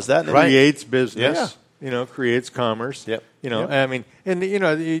Club does that. Creates business. Yeah. Creates commerce. Yep. I mean, and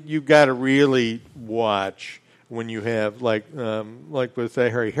you've got to really watch when you have like with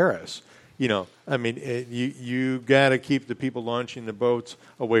Harry Harris. I mean, you got to keep the people launching the boats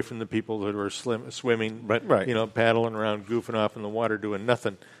away from the people that are swimming, Right. paddling around, goofing off in the water, doing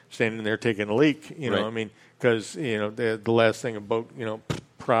nothing, standing there taking a leak. Right. I mean, because the last thing a boat,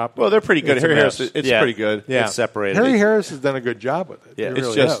 prop. Well, they're pretty good. It's a Harry Harris, mess. it's pretty good. Yeah, It's separated. Harry Harris has done a good job with it. Yeah. He It's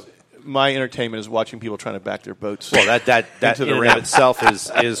really just has. my entertainment is watching people trying to back their boats. Well, that Into in the and ramp. of itself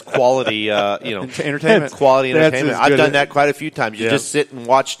is quality, entertainment. Quality That's entertainment. as I've good done as- that quite a few times. You Yeah. just sit and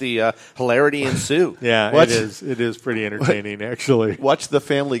watch the hilarity ensue. Yeah, What? it is pretty entertaining, actually. Watch The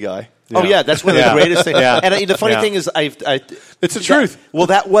Family Guy. Oh yeah, that's one of the greatest things. Yeah. And the funny Yeah. thing is, It's the truth. Well,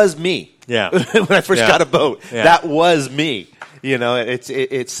 that was me. Yeah. When I first Yeah. got a boat, Yeah. that was me.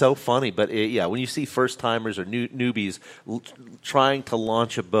 It's so funny, but when you see first timers or newbies trying to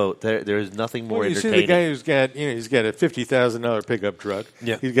launch a boat, there's nothing more Well, you see entertaining. the guy who's got he's got a $50,000 pickup truck.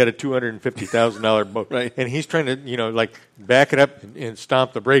 Yeah. He's got a $250,000 boat. Right. And he's trying to back it up and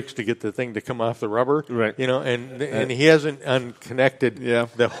stomp the brakes to get the thing to come off the rubber. Right. And he hasn't unconnected Yeah.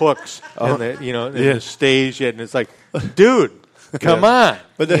 the hooks and the stays yet. And it's like, dude, come on.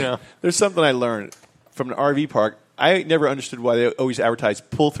 But there's something I learned from an RV park. I never understood why they always advertise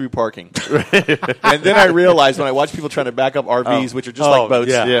pull-through parking. And then I realized when I watch people trying to back up RVs, which are just like boats,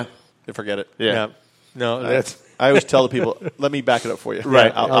 yeah. they forget it. Yeah. No, that's I always tell the people, let me back it up for you.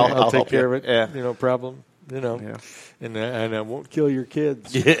 Right. Yeah, I'll take help care you. of it. Yeah. No problem. Yeah. And I won't kill your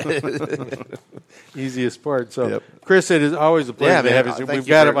kids. Easiest part. So, Yep. Chris, it is always a pleasure Yeah, to man. have you. Thank We've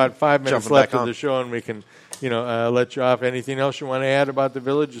you got for about 5 minutes jumping left back of on. the show, and we can, let you off. Anything else you want to add about the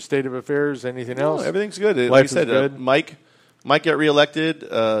village, the state of affairs, anything else? No, everything's good. Like Life I said, is good. Mike got reelected.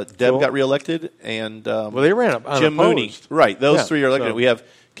 Deb Cool. got reelected, and Well, they ran up Jim Mooney. unopposed. Right, those Yeah, three are elected. so- We have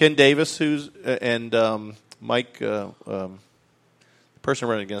Ken Davis, who's and Mike. The person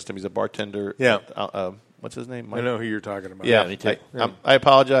running against him, he's a bartender. Yeah. What's his name? I Mike? know who you're talking about. Yeah, me too. I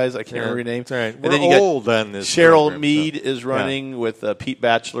apologize. I can't Yeah. remember your name. It's all right. And We're then you got old on this Cheryl program, so- Mead is running with Pete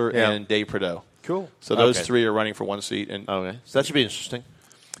Batchelor Yeah. and Dave Prideaux. Cool. So those Okay. thrry are running for one seat. And Okay, so that should be interesting.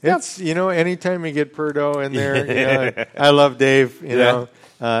 It's anytime you get Purdo in there, I love Dave.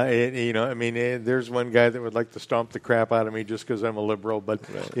 There's one guy that would like to stomp the crap out of me just because I'm a liberal, but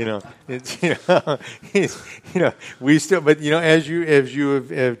it's we still. But as you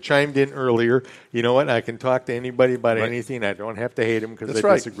have chimed in earlier, you know what? I can talk to anybody about anything. I don't have to hate them because That's I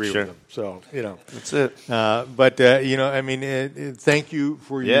right. disagree Sure. with them. So that's it. thank you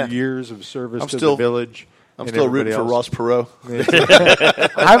for your Yeah. years of service I'm to still- the village. I'm and still everybody rooting for else. Ross Perot.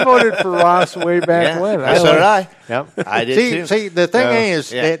 I voted for Ross way back Yeah, when. so did I. Yep. I did too. See, the thing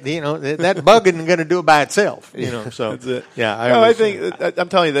is Yeah. that that bug isn't going to do it by itself. So That's it. Yeah, I think I'm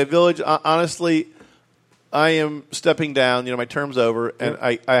telling you, the village. Honestly, I am stepping down. My term's over, and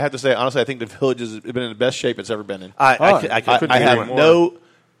I have to say, honestly, I think the village has been in the best shape it's ever been in. I couldn't I agree have more.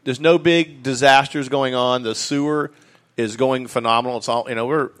 there's no big disasters going on. The sewer is going phenomenal. It's all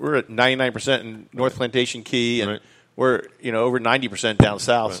we're at 99% in North Plantation Key, and we're over 90% down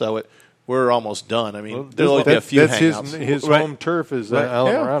south. So we're almost done. I mean, there'll only be a few that's hangouts. his home turf is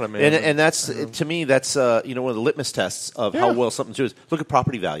Alamorada, man. And that's to me that's one of the litmus tests of how well something's doing. Look at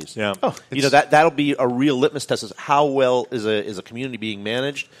property values. Yeah. That'll be a real litmus test is how well is a community being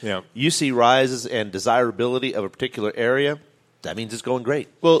managed. Yeah. You see rises and desirability of a particular area. That means it's going great.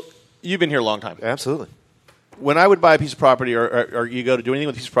 Well, you've been here a long time. Absolutely. When I would buy a piece of property or you go to do anything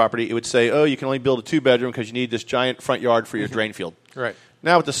with a piece of property, it would say, oh, you can only build a 2-bedroom because you need this giant front yard for your drain field. Right.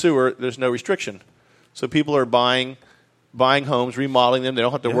 Now with the sewer, there's no restriction. So people are buying homes, remodeling them. They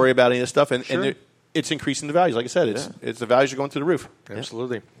don't have to worry about any of this stuff. And it's increasing the values. Like I said, it's the values are going through the roof.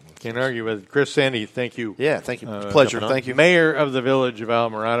 Absolutely. Can't argue with it. Chris Sandy, thank you. Yeah, thank you. Pleasure. Coming on. Thank you. Mayor of the village of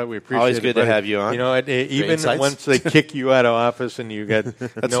Alamorada. We appreciate Always it. good to buddy. have you on. Even insights. once they kick you out of office and you got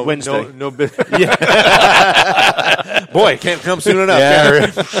no Wednesday. no business. Boy, can't come soon enough.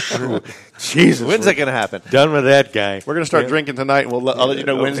 Yeah. Jesus. When's that going to happen? Done with that guy. We're going to start drinking tonight, and I'll let you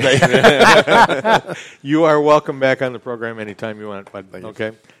know Wednesday. You are welcome back on the program anytime you want, bud.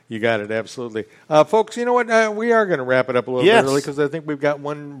 Okay? You got it, absolutely. Folks, you know what? We are going to wrap it up a little bit early because I think we've got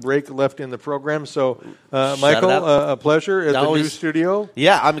one break left in the program. So, Michael, a pleasure at the new studio.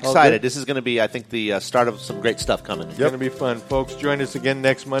 Yeah, I'm excited. good? This is going to be, I think, the start of some great stuff coming. It's going to be fun. Folks, join us again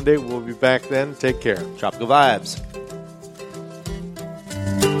next Monday. We'll be back then. Take care. Tropical Vibes.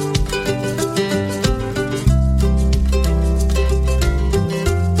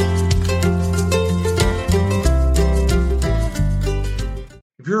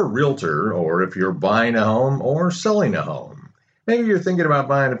 realtor or if you're buying a home or selling a home, maybe you're thinking about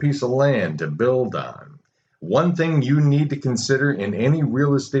buying a piece of land to build on. One thing you need to consider in any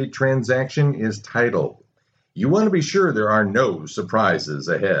real estate transaction is title. You want to be sure there are no surprises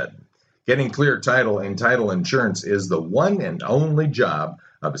ahead. Getting clear title and title insurance is the one and only job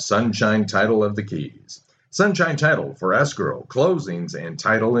of Sunshine Title of the Keys. Sunshine Title for escrow, closings, and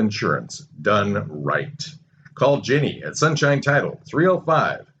title insurance done right. Call Jenny at Sunshine Title,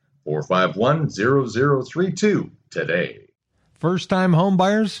 305-451-0032 today. First-time home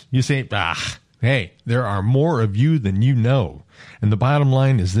buyers? You say, hey, there are more of you than you know. And the bottom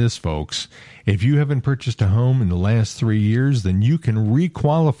line is this, folks. If you haven't purchased a home in the last 3 years, then you can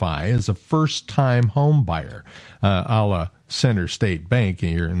re-qualify as a first-time home buyer, a la Center State Bank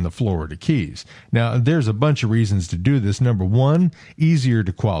here in the Florida Keys. Now, there's a bunch of reasons to do this. Number one, easier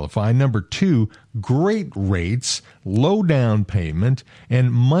to qualify. Number two, great rates, low down payment,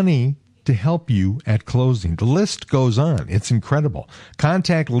 and money to help you at closing. The list goes on. It's incredible.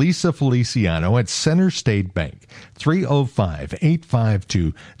 Contact Lisa Feliciano at Center State Bank,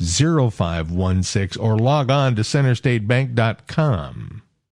 305-852-0516, or log on to centerstatebank.com.